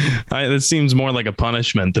 It seems more like a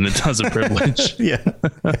punishment than it does a privilege. Yeah.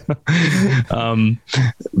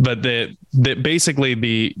 But basically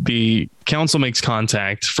the council makes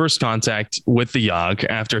first contact with the Yogg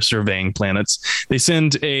after surveying planets. They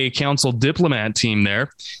send a council diplomat team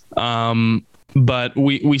there. But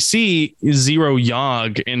we see Zero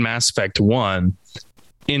Yogg in Mass Effect 1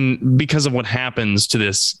 because of what happens to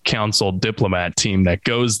this council diplomat team that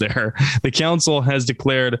goes there. The council has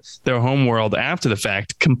declared their homeworld after the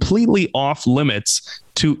fact completely off limits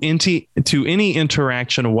to any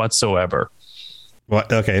interaction whatsoever.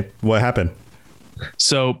 What? Okay. What happened?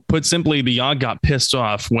 So put simply, the Yogg got pissed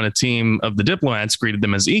off when a team of the diplomats greeted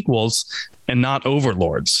them as equals and not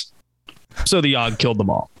overlords. So the Yogg killed them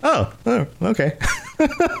all. Oh okay.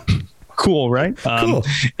 Cool, right? Cool.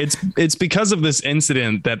 It's because of this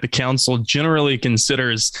incident that the council generally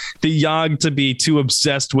considers the Yogg to be too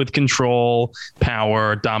obsessed with control,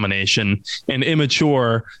 power, domination, and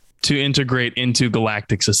immature to integrate into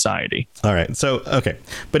galactic society. All right. So, okay.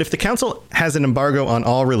 But if the council has an embargo on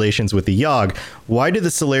all relations with the Yogg, why do the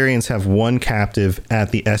Salarians have one captive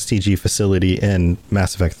at the STG facility in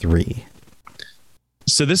Mass Effect 3?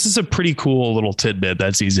 So this is a pretty cool little tidbit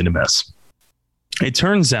that's easy to miss. It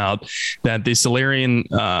turns out that the Salarian,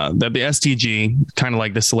 that the STG, kind of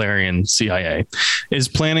like the Salarian CIA, is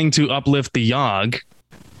planning to uplift the Yogg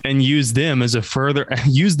and use them to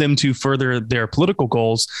further their political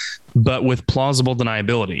goals, but with plausible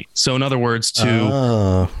deniability. So in other words,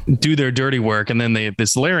 to do their dirty work. And then the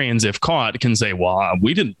Salarians, if caught, can say, well,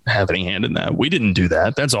 we didn't have any hand in that. We didn't do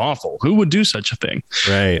that. That's awful. Who would do such a thing?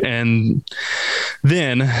 Right. And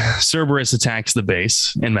then Cerberus attacks the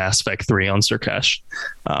base in Mass Effect 3 on Surkesh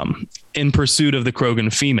in pursuit of the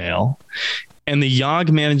Krogan female. And the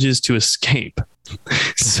Yogg manages to escape.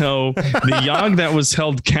 So the Yogg that was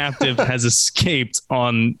held captive has escaped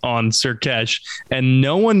on Surkesh, and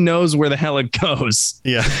no one knows where the hell it goes.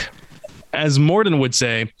 Yeah. As Mordin would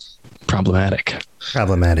say, problematic.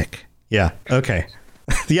 Yeah. Okay.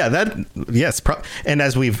 Yeah, yes. And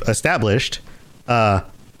as we've established,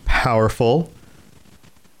 powerful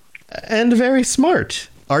and very smart.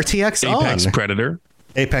 RTX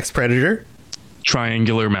Apex Predator.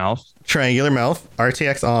 Triangular mouth.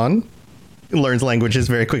 RTX on. Learns languages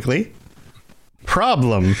very quickly.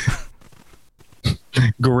 Problem.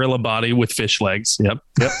 Gorilla body with fish legs. Yep.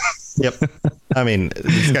 I mean,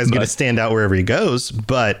 this guy's going to stand out wherever he goes,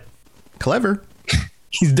 but clever.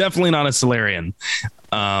 He's definitely not a Salarian.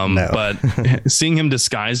 No. But seeing him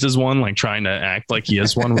disguised as one, like trying to act like he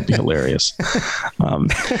is one, would be hilarious.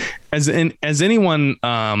 As anyone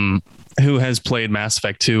who has played Mass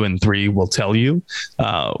Effect 2 and 3 will tell you,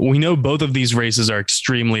 we know both of these races are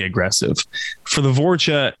extremely aggressive. For the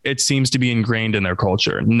Vorcha, it seems to be ingrained in their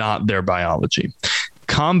culture, not their biology.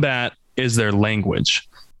 Combat is their language,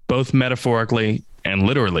 both metaphorically and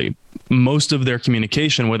literally. Most of their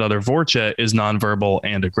communication with other Vorcha is nonverbal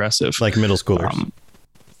and aggressive. Like middle schoolers.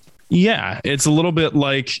 Yeah, it's a little bit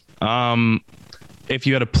like if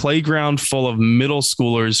you had a playground full of middle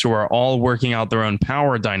schoolers who are all working out their own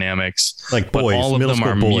power dynamics. Like boys, all of middle them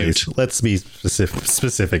school are boys. mute. Let's be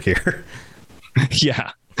specific here.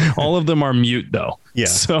 Yeah. All of them are mute, though. Yeah.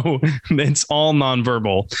 So it's all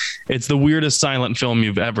nonverbal. It's the weirdest silent film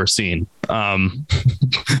you've ever seen.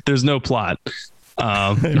 There's no plot.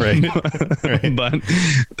 Right. But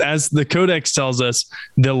as the Codex tells us,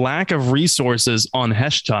 the lack of resources on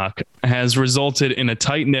Heshtok has resulted in a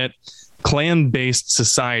tight-knit, clan-based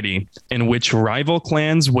society in which rival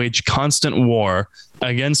clans wage constant war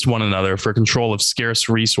against one another for control of scarce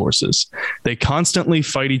resources. They constantly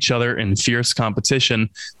fight each other in fierce competition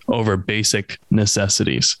over basic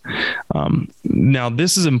necessities. Now,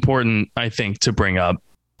 this is important, I think, to bring up,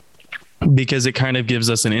 because it kind of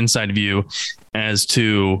gives us an inside view as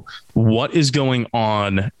to what is going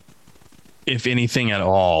on, if anything at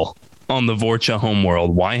all, on the Vorcha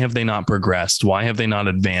homeworld. Why have they not progressed? Why have they not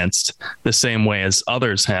advanced the same way as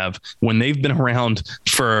others have when they've been around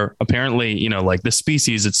for apparently, like the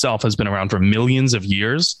species itself has been around for millions of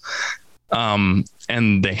years, and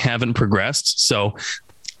they haven't progressed. So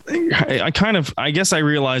I guess I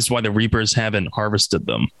realized why the Reapers haven't harvested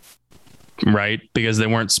them. Right, because they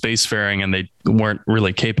weren't spacefaring and they weren't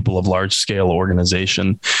really capable of large scale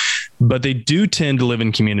organization, but they do tend to live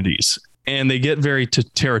in communities and they get very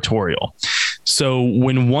territorial. So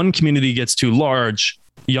when one community gets too large,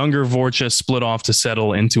 younger Vorcha split off to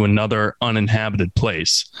settle into another uninhabited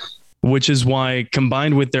place, which is why,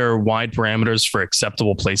 combined with their wide parameters for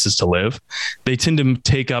acceptable places to live, they tend to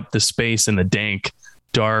take up the space in the dank,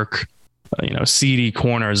 dark, seedy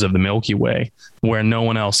corners of the Milky Way where no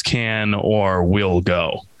one else can or will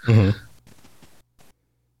go. Mm-hmm.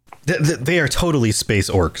 They are totally space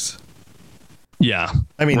orcs. Yeah.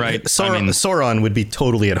 I mean, right. Sauron would be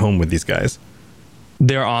totally at home with these guys.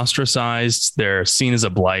 They're ostracized. They're seen as a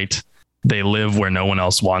blight. They live where no one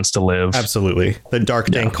else wants to live. Absolutely. The dark,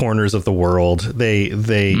 dank corners of the world. They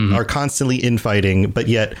are constantly infighting, but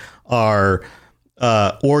yet are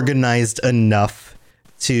organized enough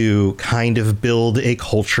to kind of build a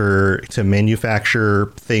culture, to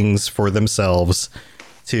manufacture things for themselves,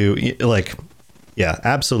 to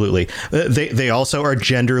absolutely. They also are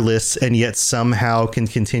genderless and yet somehow can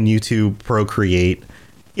continue to procreate.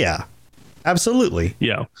 Yeah, absolutely.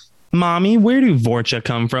 Yeah. Mommy, where do Vorcha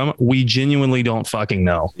come from? We genuinely don't fucking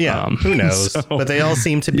know. Yeah. Who knows? But they all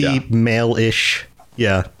seem to be male-ish.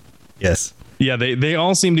 Yeah. Yes. Yeah. They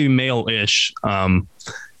all seem to be male-ish.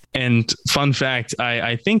 And fun fact,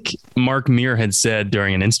 I think Mark Meer had said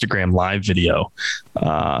during an Instagram live video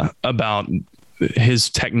about his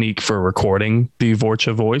technique for recording the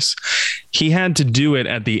Vorcha voice. He had to do it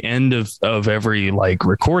at the end of every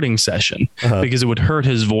recording session because it would hurt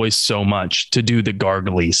his voice so much to do the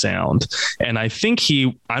gargly sound. And I think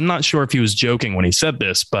I'm not sure if he was joking when he said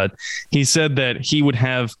this, but he said that he would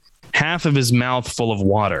have half of his mouth full of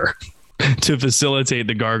water to facilitate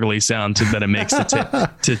the gargly sound that it makes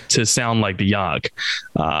to sound like the Yogg.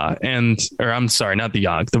 I'm sorry, not the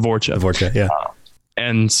Yogg, the Vorcha. The Vorcha, yeah.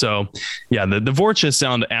 And so, yeah, the Vorcha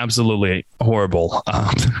sound absolutely horrible.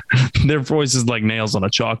 Their voice is like nails on a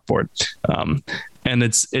chalkboard. And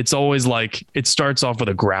it's always like, it starts off with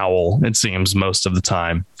a growl, it seems, most of the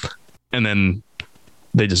time. And then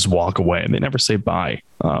they just walk away and they never say bye,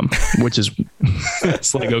 which is,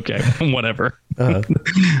 it's like, okay, whatever.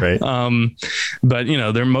 Right. But,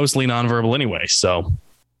 they're mostly nonverbal anyway. So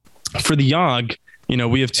for the Yogg,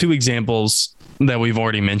 we have two examples that we've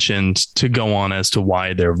already mentioned to go on as to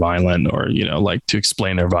why they're violent, or, like to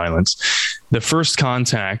explain their violence. The first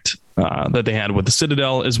contact that they had with the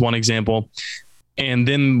Citadel is one example. And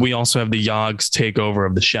then we also have the Yogg's takeover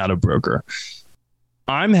of the Shadow Broker.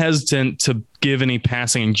 I'm hesitant to give any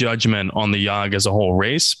passing judgment on the Yogg as a whole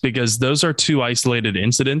race, because those are two isolated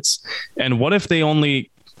incidents. And what if they only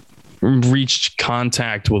reached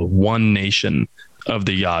contact with one nation of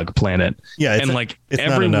the Yogg planet? Yeah. And like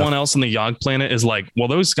everyone else on the Yogg planet is like, well,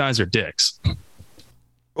 those guys are dicks.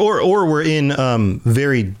 Or we're in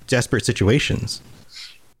very desperate situations.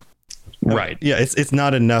 Right. Yeah. It's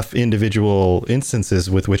not enough individual instances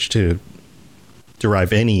with which to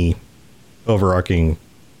derive any overarching,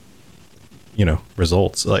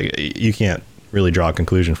 results. Like, you can't really draw a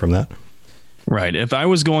conclusion from that. Right. If I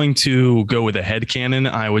was going to go with a headcanon,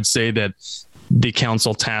 I would say that the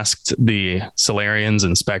council tasked the Solarians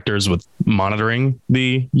and Spectres with monitoring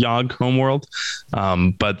the Yogg homeworld.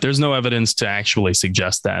 But there's no evidence to actually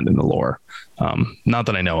suggest that in the lore. Not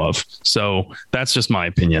that I know of. So that's just my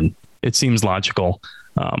opinion. It seems logical.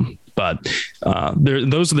 But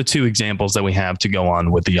those are the two examples that we have to go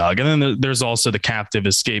on with the Yogg. And then there's also the captive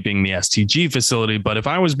escaping the STG facility. But if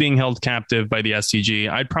I was being held captive by the STG,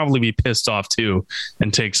 I'd probably be pissed off too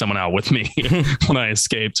and take someone out with me when I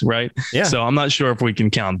escaped. Right. Yeah. So I'm not sure if we can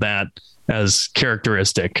count that as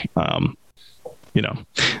characteristic, but sure.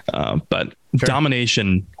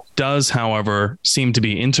 Domination does, however, seem to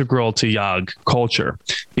be integral to Yogg culture,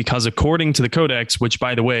 because according to the Codex, which,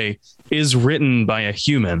 by the way, is written by a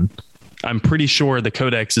human, I'm pretty sure the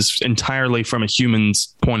Codex is entirely from a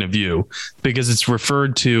human's point of view, because it's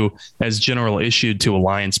referred to as general issued to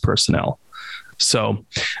Alliance personnel. So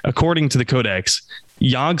according to the Codex,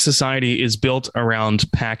 Yogg society is built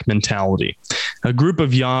around pack mentality. A group of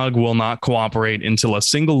Yogg will not cooperate until a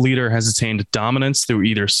single leader has attained dominance through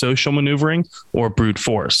either social maneuvering or brute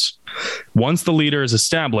force. Once the leader is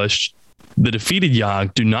established, the defeated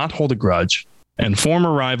Yogg do not hold a grudge, and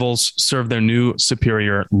former rivals serve their new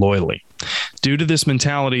superior loyally. Due to this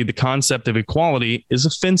mentality, the concept of equality is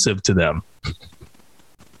offensive to them.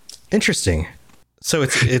 Interesting. So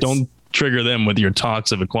it's don't trigger them with your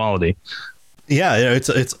talks of equality. Yeah, it's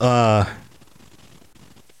this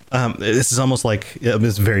is almost like,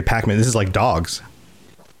 it's very Pac-Man. This is like dogs.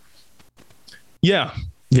 Yeah,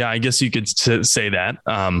 I guess you could say that.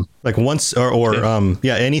 Like once or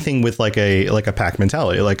anything with like a pack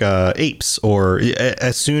mentality, like apes, or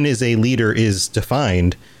as soon as a leader is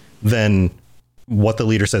defined, then what the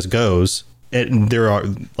leader says goes. And there are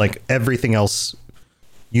like everything else.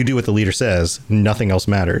 You do what the leader says. Nothing else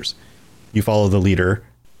matters. You follow the leader.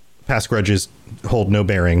 Past grudges hold no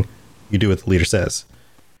bearing. You do what the leader says.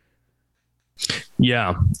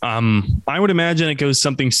 Yeah. I would imagine it goes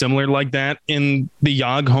something similar like that in the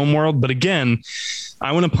Yogg homeworld. But again,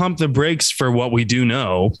 I want to pump the brakes for what we do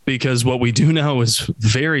know, because what we do know is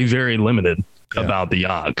very, very limited about the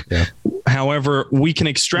Yogg. Yeah. However, we can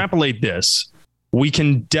extrapolate this. We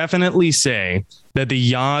can definitely say that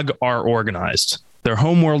the Yogg are organized. Their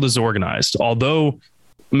homeworld is organized, although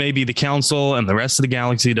maybe the council and the rest of the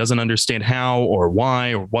galaxy doesn't understand how or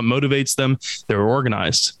why or what motivates them. They're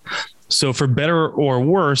organized. So for better or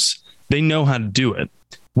worse, they know how to do it,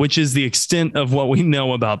 which is the extent of what we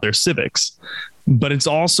know about their civics. But it's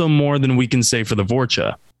also more than we can say for the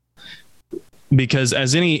Vorcha, because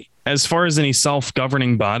as far as any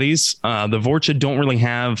self-governing bodies, the Vorcha don't really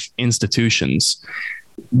have institutions.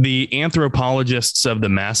 The anthropologists of the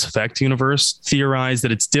Mass Effect universe theorize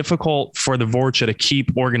that it's difficult for the Vorcha to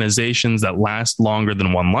keep organizations that last longer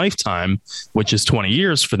than one lifetime, which is 20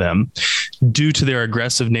 years for them, due to their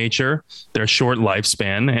aggressive nature, their short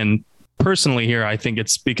lifespan. And personally here, I think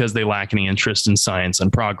it's because they lack any interest in science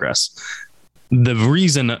and progress. The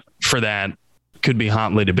reason for that could be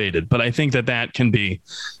hotly debated, but I think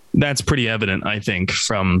that's pretty evident, I think,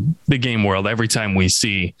 from the game world every time we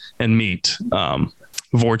see and meet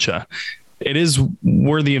Vorcha. It is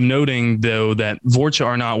worthy of noting, though, that Vorcha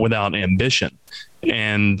are not without ambition.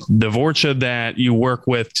 And the Vorcha that you work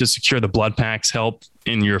with to secure the Blood Pack's help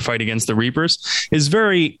in your fight against the Reapers is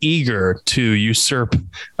very eager to usurp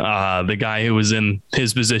the guy who was in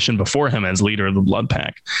his position before him as leader of the Blood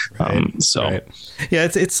Pack. Right. Yeah,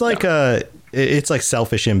 it's like it's like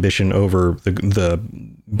selfish ambition over the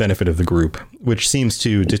benefit of the group, which seems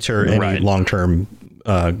to deter any long-term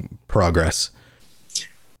progress.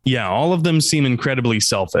 Yeah, all of them seem incredibly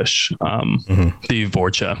selfish, the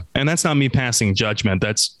Vorcha. And that's not me passing judgment.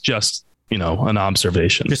 That's just, an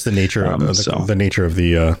observation. Just the nature of the nature of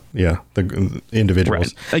the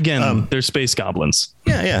individuals. Right. Again, they're space goblins.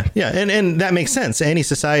 Yeah. And that makes sense. Any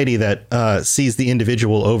society that sees the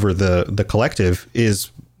individual over the collective is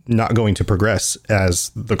not going to progress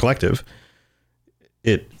as the collective.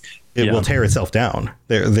 It will tear itself down.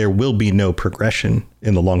 There will be no progression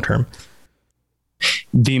in the long term.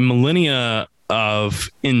 The millennia of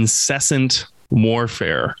incessant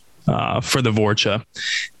warfare for the Vorcha,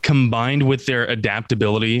 combined with their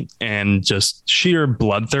adaptability and just sheer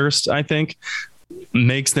bloodthirst, I think,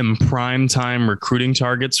 makes them prime time recruiting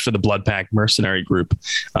targets for the Blood Pact mercenary group,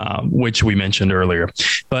 which we mentioned earlier.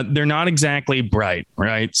 But they're not exactly bright,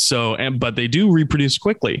 right? But they do reproduce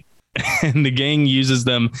quickly. And the gang uses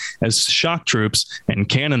them as shock troops and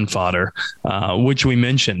cannon fodder, which we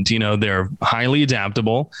mentioned. They're highly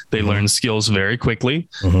adaptable. They learn skills very quickly.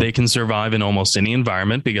 They can survive in almost any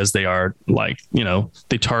environment because they are the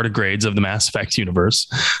tardigrades of the Mass Effect universe.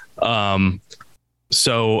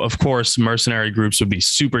 So, of course, mercenary groups would be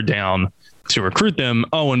super down to recruit them.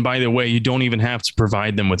 Oh, and by the way, you don't even have to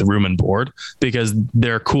provide them with room and board because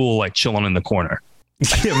they're cool, like chilling in the corner.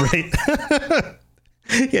 Yeah, right.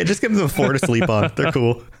 Yeah, just give them a floor to sleep on. They're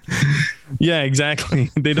cool. Yeah, exactly.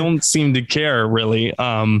 They don't seem to care, really.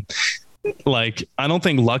 I don't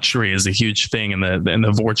think luxury is a huge thing in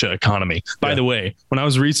the Vorcha economy. By the way, when I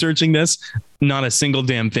was researching this, not a single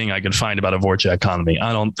damn thing I could find about a Vorcha economy.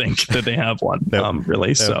 I don't think that they have one, really.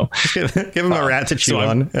 Nope. So give them a rat to chew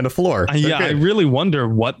on and a floor. I really wonder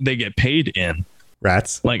what they get paid in.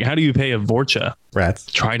 Rats. Like, how do you pay a Vorcha?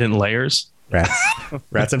 Rats. Trident layers.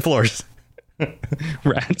 Rats and floors.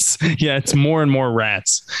 Rats. Yeah, it's more and more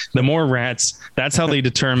rats. The more rats, that's how they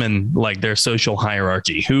determine their social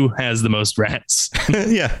hierarchy. Who has the most rats?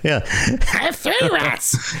 Yeah. I have 3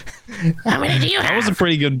 rats. How many do you have? That was a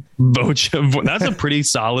pretty good Vorcha. That's a pretty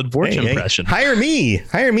solid Vorcha impression. Hire me,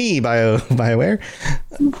 BioWare.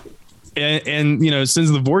 And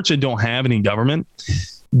since the Vorcha don't have any government,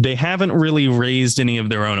 they haven't really raised any of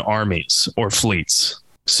their own armies or fleets,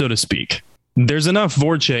 so to speak. There's enough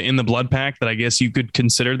Vorcha in the Blood Pact that I guess you could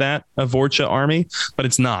consider that a Vorcha army, but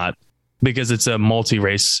it's not because it's a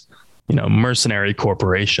multi-race, mercenary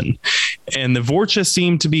corporation. And the Vorcha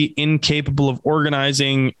seem to be incapable of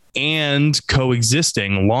organizing and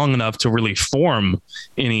coexisting long enough to really form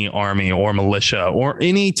any army or militia or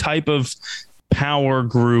any type of power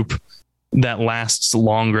group that lasts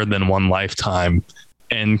longer than one lifetime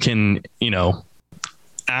and can,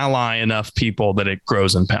 ally enough people that it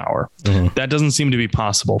grows in power. That doesn't seem to be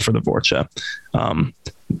possible for the Vorcha.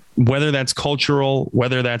 Whether that's cultural,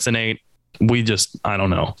 whether that's innate, I don't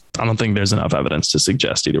know. I don't think there's enough evidence to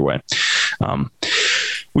suggest either way.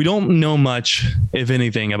 We don't know much, if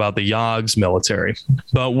anything, about the Yogg's military,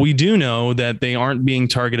 but we do know that they aren't being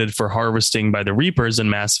targeted for harvesting by the Reapers in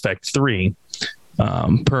Mass Effect 3,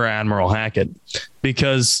 per Admiral Hackett,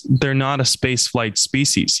 because they're not a spaceflight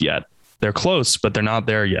species yet. They're close, but they're not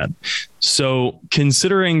there yet. So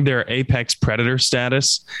considering their apex predator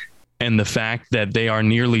status and the fact that they are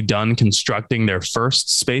nearly done constructing their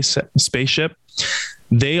first spaceship,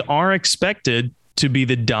 they are expected to be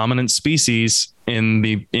the dominant species in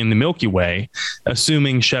the Milky Way,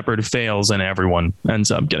 assuming Shepard fails and everyone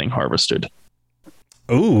ends up getting harvested.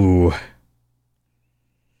 Ooh.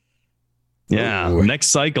 Yeah. Ooh.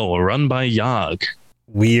 Next cycle run by Yogg.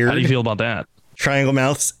 Weird. How do you feel about that? Triangle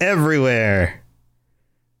mouths everywhere.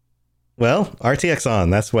 Well, RTX on.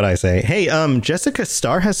 That's what I say. Hey, Jessica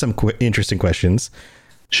Starr has some interesting questions.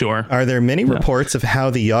 Sure. Are there many reports of how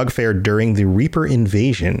the Yogg fared during the Reaper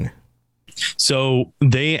invasion? So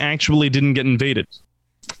they actually didn't get invaded.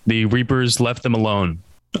 The Reapers left them alone.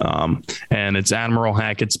 And it's Admiral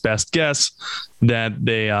Hackett's best guess that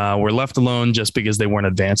they were left alone just because they weren't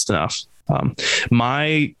advanced enough.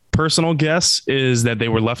 My personal guess is that they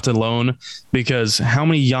were left alone because how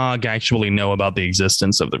many Yogg actually know about the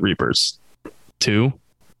existence of the Reapers? 2?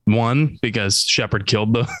 1, because Shepard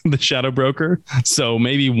killed the Shadow Broker. So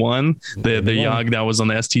maybe 1, the Yogg that was on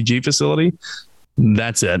the STG facility.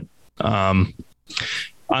 That's it. I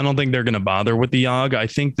don't think they're going to bother with the Yogg. I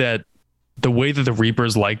think that the way that the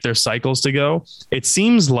Reapers like their cycles to go, it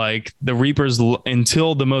seems like the Reapers,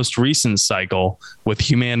 until the most recent cycle with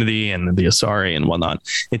humanity and the Asari and whatnot,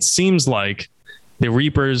 it seems like the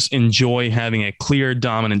Reapers enjoy having a clear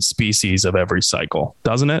dominant species of every cycle,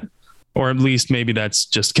 doesn't it? Or at least maybe that's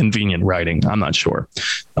just convenient writing. I'm not sure.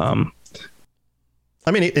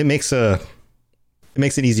 I mean, it makes an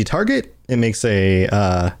easy target. It makes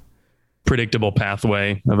a predictable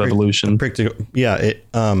pathway of evolution. Yeah, it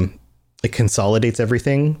consolidates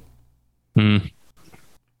everything.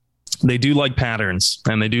 They do like patterns,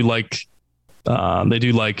 and they do like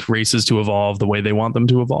races to evolve the way they want them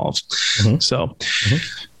to evolve. So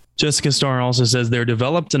Jessica Starr also says they're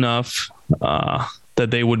developed enough that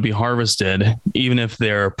they would be harvested even if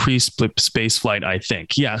they're pre-space flight, I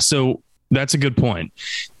think. Yeah, so that's a good point.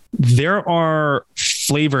 There are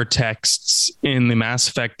flavor texts in the Mass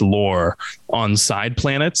Effect lore on side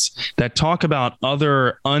planets that talk about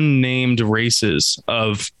other unnamed races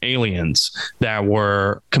of aliens that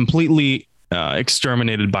were completely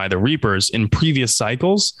exterminated by the Reapers in previous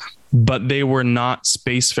cycles, but they were not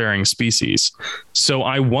spacefaring species. So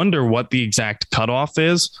I wonder what the exact cutoff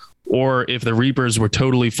is, or if the Reapers were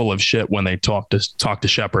totally full of shit when they talked to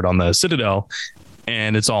Shepard on the Citadel,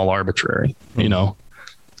 and it's all arbitrary, you know?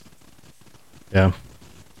 Yeah.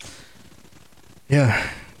 Yeah.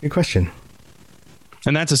 Good question.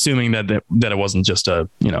 And that's assuming that it wasn't just a,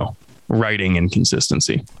 writing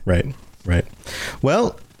inconsistency. Right.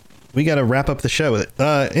 Well, we got to wrap up the show.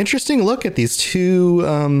 Interesting look at these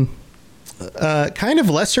two kind of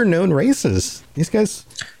lesser known races. These guys,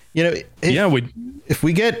 if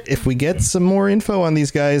we get some more info on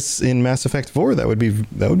these guys in Mass Effect 4, that would be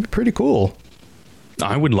pretty cool.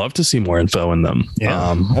 I would love to see more info in them.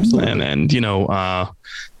 Yeah, absolutely. And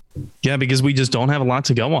because we just don't have a lot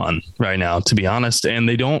to go on right now, to be honest. And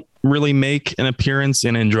they don't really make an appearance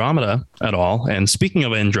in Andromeda at all. And speaking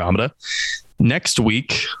of Andromeda, next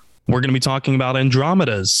week, we're going to be talking about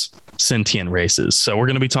Andromeda's sentient races. So we're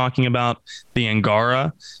going to be talking about the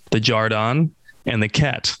Angara, the Jardan, and the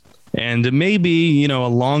Ket. And it may be, a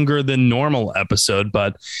longer than normal episode,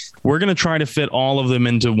 but we're going to try to fit all of them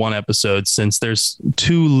into one episode since there's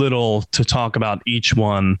too little to talk about each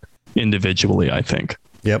one individually, I think.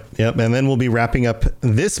 Yep. And then we'll be wrapping up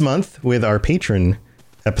this month with our patron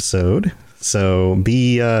episode. So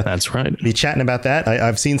that's right. Be chatting about that.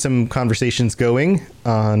 I've seen some conversations going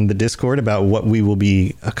on the Discord about what we will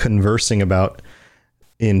be conversing about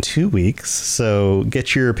in 2 weeks. So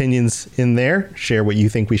get your opinions in there. Share what you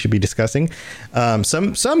think we should be discussing.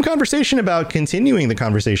 Some conversation about continuing the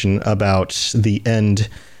conversation about the end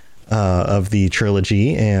of the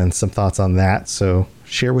trilogy and some thoughts on that. So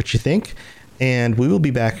share what you think. And we will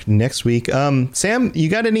be back next week. Sam, you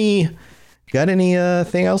got anything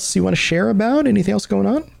else you want to share about? Anything else going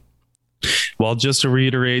on? Well, just to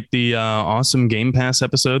reiterate the awesome Game Pass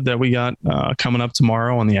episode that we got coming up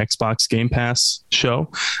tomorrow on the Xbox Game Pass show.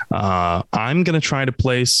 I'm going to try to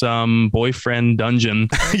play some Boyfriend Dungeon.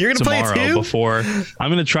 You're going to play it too?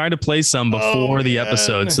 I'm going to try to play some before the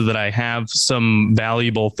episode so that I have some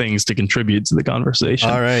valuable things to contribute to the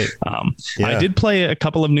conversation. All right. I did play a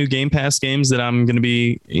couple of new Game Pass games that I'm going to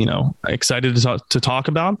be, excited to talk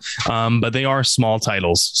about. But they are small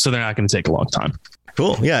titles, so they're not going to take a long time.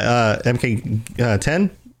 Cool. Yeah. MK10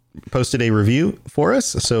 posted a review for us.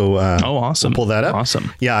 So awesome. We'll pull that up.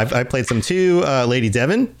 Awesome. Yeah, I played some too. Lady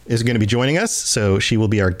Devon is going to be joining us. So she will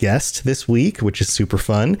be our guest this week, which is super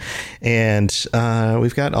fun. And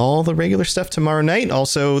we've got all the regular stuff tomorrow night.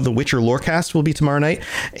 Also, the Witcher Lorecast will be tomorrow night.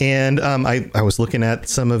 And I was looking at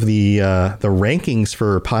some of the rankings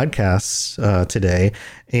for podcasts today.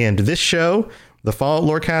 And this show, the Fallout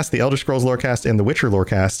Lorecast, the Elder Scrolls Lorecast, and the Witcher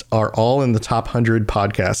Lorecast are all in the top 100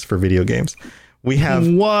 podcasts for video games. We have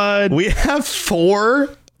 4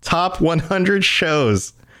 top 100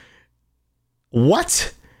 shows.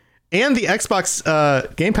 What? And the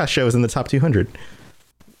Xbox Game Pass show is in the top 200.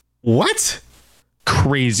 What?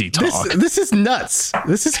 Crazy talk. This is nuts.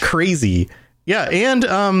 This is crazy. Yeah, and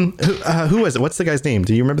who was it? What's the guy's name?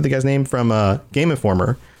 Do you remember the guy's name from Game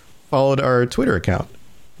Informer? Followed our Twitter account.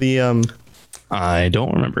 I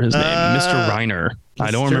don't remember his name. Mr. Reiner. I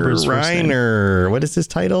don't remember his first name. What is his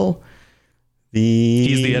title?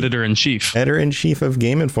 He's the editor-in-chief. Editor-in-chief of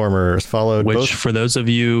Game Informer. Which, for those of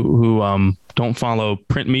you who don't follow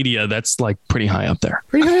print media, that's like pretty high up there.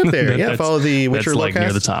 Pretty high up there. Yeah, follow the Witcher Lorecast like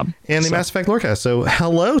near the top. And the Mass Effect Lorecast. So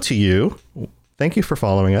hello to you. Thank you for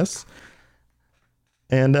following us.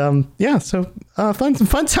 And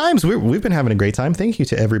fun times. We've been having a great time. Thank you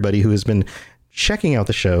to everybody who has been checking out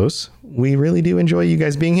the shows. We really do enjoy you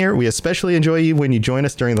guys being here. We especially enjoy you when you join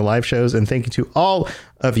us during the live shows. And thank you to all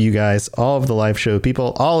of you guys, all of the live show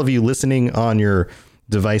people, all of you listening on your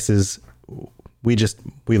devices. We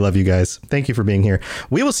love you guys. Thank you for being here.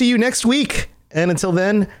 We will see you next week. And until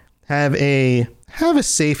then, have a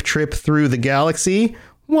safe trip through the galaxy.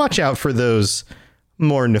 Watch out for those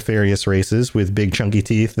more nefarious races with big chunky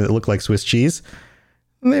teeth that look like Swiss cheese.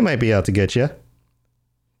 They might be out to get you.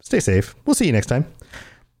 stay safe. We'll see you next time.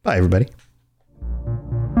 Bye, everybody.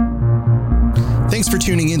 Thanks for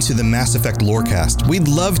tuning into the Mass Effect Lorecast. We'd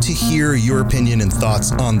love to hear your opinion and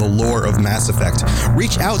thoughts on the lore of Mass Effect.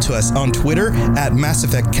 Reach out to us on Twitter at Mass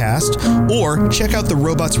Effect Cast, or check out the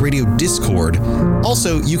Robots Radio Discord.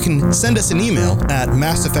 Also, you can send us an email at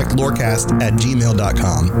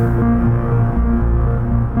masseffectlorecast@gmail.com.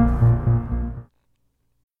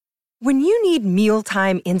 When you need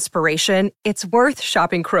mealtime inspiration, it's worth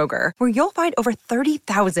shopping Kroger, where you'll find over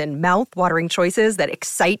 30,000 mouth-watering choices that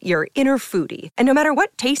excite your inner foodie. And no matter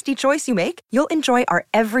what tasty choice you make, you'll enjoy our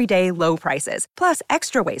everyday low prices, plus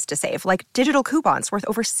extra ways to save, like digital coupons worth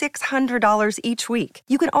over $600 each week.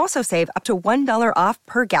 You can also save up to $1 off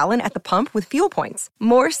per gallon at the pump with fuel points.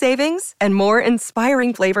 More savings and more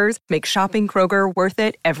inspiring flavors make shopping Kroger worth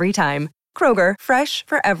it every time. Kroger, fresh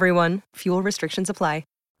for everyone. Fuel restrictions apply.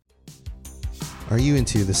 Are you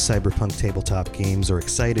into the Cyberpunk tabletop games or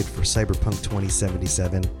excited for Cyberpunk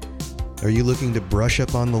 2077? Are you looking to brush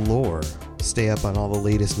up on the lore, stay up on all the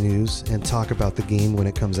latest news, and talk about the game when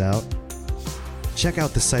it comes out? Check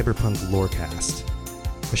out the Cyberpunk Lorecast,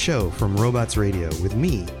 a show from Robots Radio with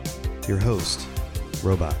me, your host,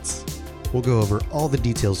 Robots. We'll go over all the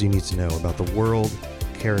details you need to know about the world,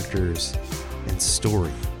 characters, and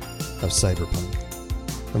story of Cyberpunk.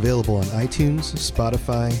 Available on iTunes,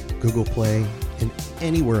 Spotify, Google Play, and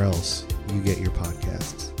anywhere else you get your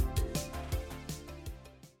podcasts.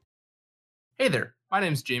 Hey there, my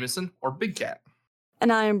name's Jameson, or Big Cat.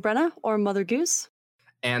 And I am Brenna, or Mother Goose.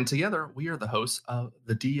 And together, we are the hosts of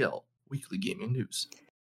the DL, Weekly Gaming News.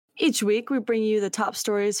 Each week, we bring you the top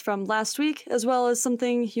stories from last week, as well as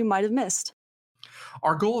something you might have missed.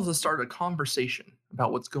 Our goal is to start a conversation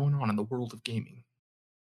about what's going on in the world of gaming.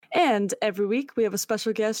 And every week, we have a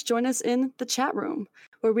special guest join us in the chat room,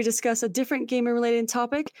 where we discuss a different gaming-related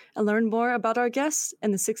topic and learn more about our guests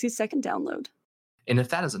in the 60-second download. And if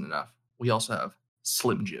that isn't enough, we also have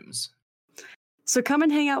Slim Jims. So come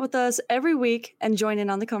and hang out with us every week and join in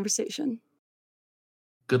on the conversation.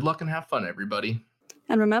 Good luck and have fun, everybody.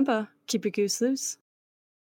 And remember, keep your goose loose.